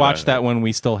 we watched that when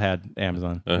we still had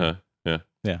Amazon. Uh-huh. Yeah.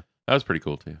 Yeah. That was pretty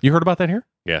cool too. You heard about that here?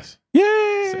 Yes.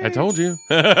 Yay! I told you.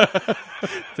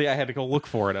 See, I had to go look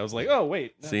for it. I was like, oh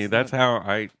wait. See, that's how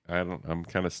I'm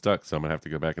kind of stuck, so I'm gonna have to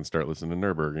go back and start listening to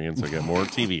Nürburgring so I get more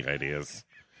TV ideas.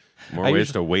 More I ways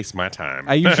usually- to waste my time.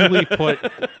 I usually put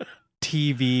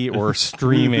TV or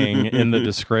streaming in the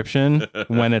description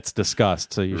when it's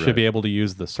discussed, so you should be able to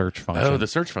use the search function. Oh, the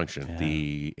search function. Yeah.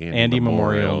 The Andy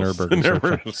Memorial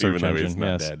Nürburgring search even though he's engine,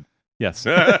 not yes. dead.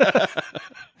 Yes.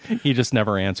 He just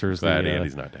never answers Glad the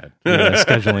Andy's not dead.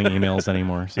 scheduling emails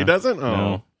anymore. So. He doesn't? Oh.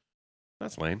 No.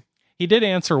 That's lame. He did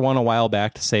answer one a while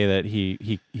back to say that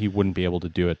he wouldn't be able to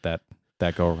do it that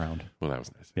go around. Well, that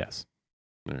was nice. Yes.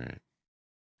 All right.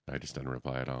 I just didn't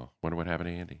reply at all. Wonder what happened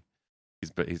to Andy.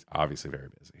 He's obviously very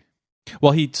busy.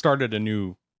 Well, he started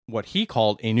what he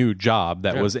called a new job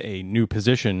that Yeah. was a new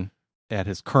position at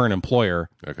his current employer,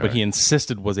 Okay. but he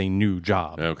insisted was a new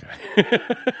job. Okay.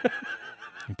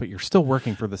 But you're still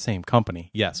working for the same company.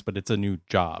 Yes, but it's a new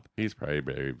job. He's probably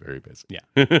very, very busy. Yeah.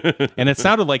 And it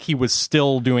sounded like he was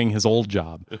still doing his old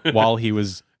job while he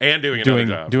was And doing another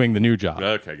job. doing the new job.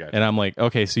 Okay, gotcha. And I'm like,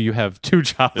 okay, so you have two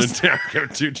jobs.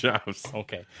 Got 2 jobs.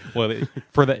 Okay. Well,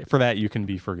 for that you can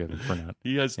be forgiven for not.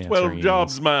 He has Answering 12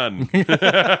 jobs, man.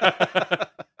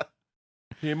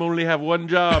 Him only have 1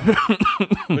 job.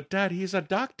 But Dad, he's a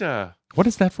doctor. What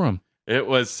is that from? It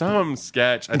was some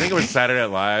sketch. I think it was Saturday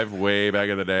Night Live way back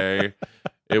in the day.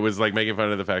 It was like making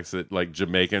fun of the fact that like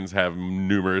Jamaicans have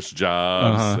numerous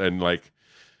jobs and like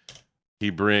he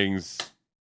brings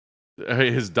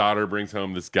his daughter brings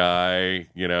home this guy,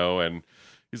 and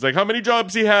he's like, how many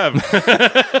jobs he have?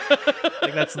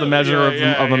 Like that's the measure of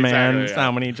a man. Exactly, yeah.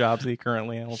 How many jobs he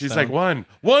currently has. She's like, one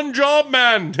job,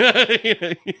 man.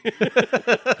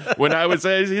 When I was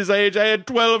his age, I had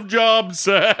 12 jobs.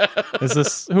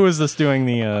 who is this doing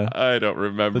the? I don't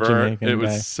remember. The Jamaican It was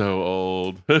guy. so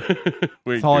old.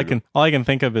 All I can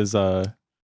think of is and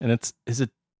it's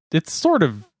sort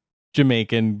of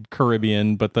Jamaican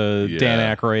Caribbean, but the Yeah.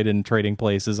 Dan Aykroyd in Trading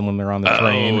Places and when they're on the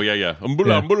train. Oh yeah.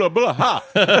 Mbula, mbula, mbula,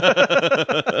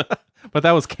 ha. But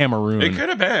that was Cameroon. It could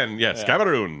have been, yes,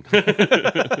 Cameroon.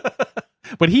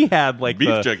 But he had like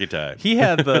Beef jerky time. he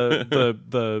had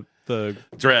the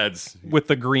Dreads. with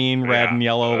the green, red, Yeah. and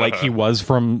yellow, like he was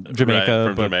from Jamaica. Right,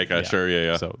 from but, Jamaica, sure,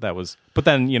 yeah. So that was, but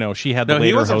then she had the No,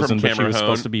 he wasn't lederhosen, from but she Cameroon. was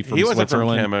supposed to be from He wasn't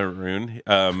Switzerland. from Cameroon.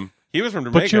 He was from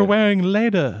Jamaica. But you're wearing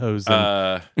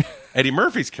lederhosen. Eddie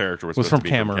Murphy's character was Was supposed from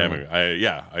to be Cameroon.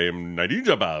 I am Nadine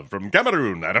Jabab from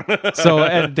Cameroon. I don't know. So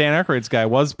Dan Aykroyd's guy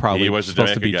was probably He was a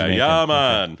supposed to be Jamaican guy.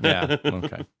 Jamaican. Yeah, man. Okay. Yeah.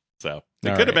 Okay. So it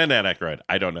All could have right. been Dan Aykroyd.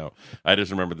 I don't know. I just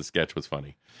remember the sketch was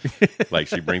funny. Like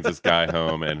she brings this guy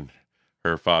home and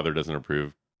her father doesn't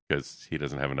approve because he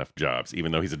doesn't have enough jobs,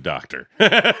 even though he's a doctor.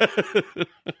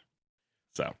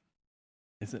 So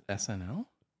Is it SNL?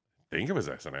 I think it was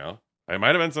SNL. It might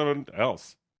have been someone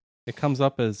else. It comes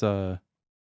up as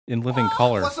in Living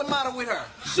Color. What's the matter with her?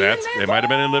 It might have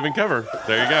been in Living Cover.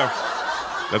 There you go.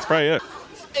 That's probably it.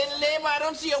 In labor, I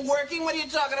don't see her working. What are you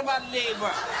talking about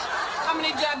labor? How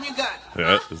many jobs you got?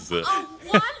 Yeah, this is it.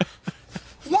 One?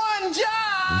 One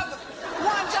job!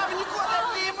 One job and you call that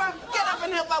labor? Get up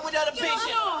and help out with the other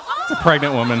patient. It's a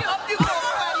pregnant woman. Up you go,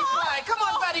 Fatty Pie. Come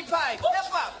on, Fatty Pie.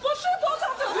 Help up. Listen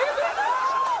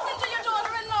to your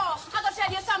daughter-in-law. I gotta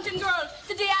tell you something, girl.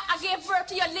 Today I gave birth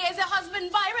to your lazy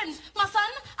husband, Byron. My son,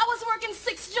 I was working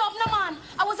 6 jobs, no man.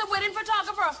 I was a wedding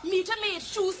photographer, meter maid,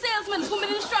 shoe salesman, swimming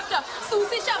instructor,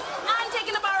 sushi chef, and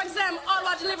taking a bar exam, all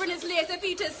while delivering his lazy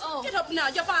fetus. Get up now,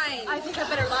 you're fine. I think I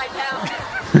better lie down.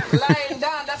 Lying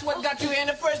down, that's what got you here in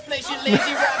the first place, you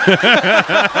lazy rabbit.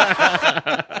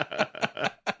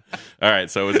 All right,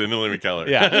 so it was in the Living Color.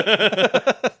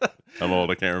 Yeah. I'm old.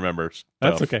 I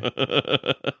stuff. That's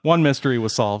okay. One mystery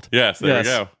was solved. Yes, there we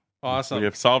go. Awesome. We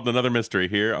have solved another mystery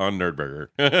here on Nerdburger.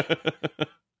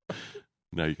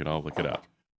 Now you can all look it up.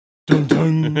 Dun,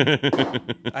 dun.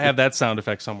 I have that sound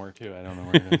effect somewhere too. I don't know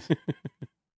where it is.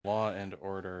 Law and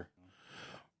Order.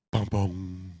 Bong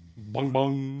bong. Bong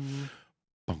bong.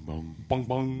 Bong bong. Bong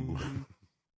bong.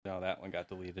 No, that one got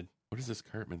deleted. What is this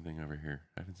Cartman thing over here?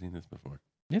 I haven't seen this before.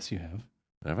 Yes, you have.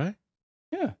 Have I?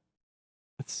 Yeah.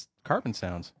 It's Cartman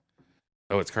sounds.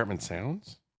 Oh, it's Cartman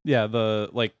Sounds? Yeah,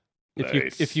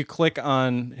 if you click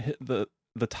on the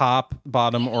top,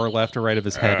 bottom, or left or right of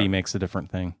his head, he makes a different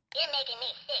thing. You're making me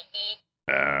sick, dude.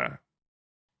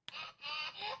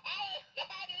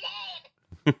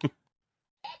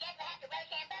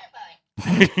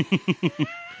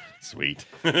 Sweet.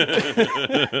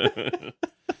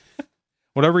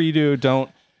 Whatever you do, don't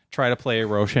try to play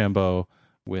Rochambeau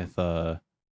with that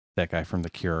guy from The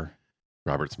Cure.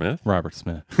 Robert Smith? Robert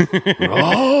Smith.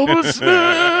 Robert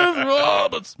Smith!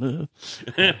 Robert Smith.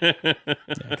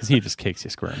 Because he just kicks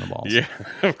you square in the balls. Yeah,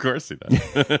 of course he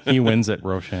does. He wins at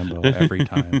Rochambeau every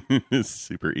time.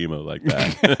 Super emo like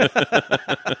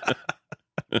that.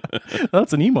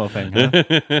 That's an emo thing, huh?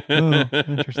 Oh,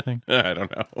 interesting. I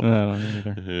don't know. I don't know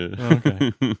either.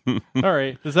 Okay. All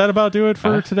right. Does that about do it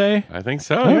for today? I think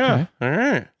so, Okay. yeah. All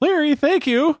right. Larry, thank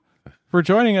you for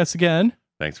joining us again.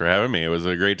 Thanks for having me. It was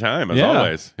a great time, as Yeah.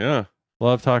 always. Yeah.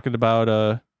 Love talking about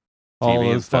all TV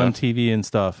and those fun stuff. TV and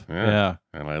stuff. Yeah.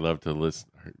 And I love to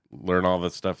learn all the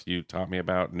stuff you taught me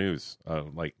about news,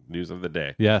 like news of the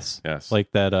day. Yes. Yes.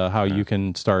 Like that, how you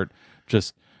can start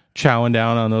just chowing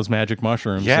down on those magic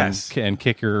mushrooms Yes. and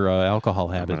kick your alcohol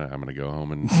I'm habit. gonna go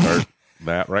home and start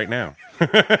that right now.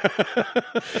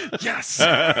 Yes.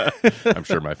 I'm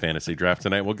sure my fantasy draft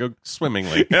tonight will go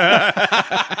swimmingly.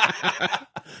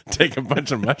 Take a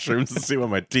bunch of mushrooms and see what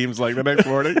my team's like the next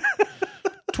morning.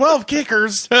 12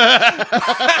 kickers. 12?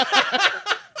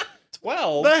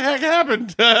 The heck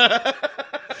happened?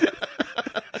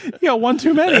 You got one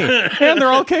too many. And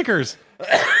they're all kickers.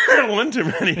 One too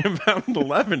many, about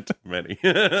 11 too many.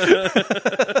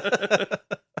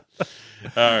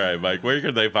 All right, Mike, where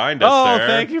can they find us, Oh, sir?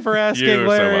 thank you for asking, You're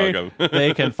Larry. so welcome.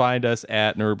 They can find us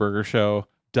at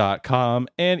nerdburgershow.com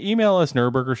and email us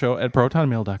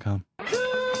nerdburgershow@protonmail.com.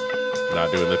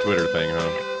 Not doing the Twitter thing, huh?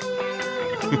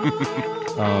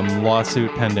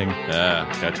 Lawsuit pending.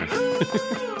 Gotcha.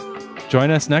 Join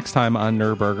us next time on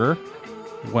Nerdburger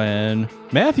when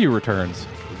Matthew returns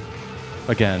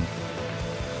again.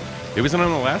 He wasn't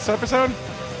on the last episode?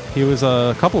 He was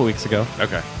a couple of weeks ago.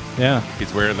 Okay. Yeah.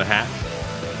 He's wearing the hat.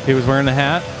 He was wearing the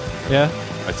hat. Yeah.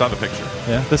 I saw the picture.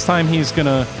 Yeah. This time he's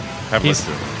gonna Haven't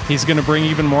listened to it. he's gonna bring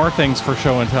even more things for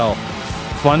show and tell.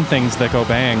 Fun things that go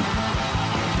bang.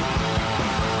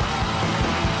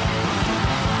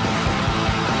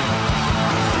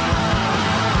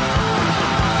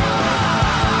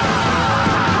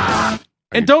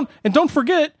 And don't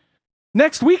forget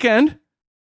next weekend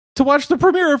to watch the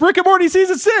premiere of Rick and Morty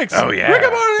season 6. Oh, yeah. Rick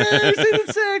and Morty season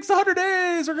 6, 100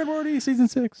 days. Rick and Morty season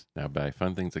 6. Now, by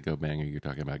fun things that go bang, are you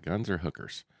talking about guns or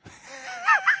hookers?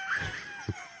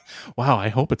 Wow, I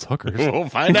hope it's hookers. We'll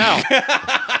find out.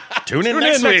 Tune in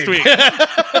next week.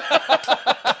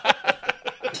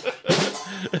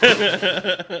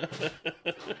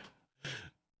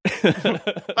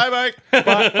 Bye, Mike.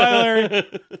 Bye,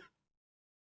 Larry.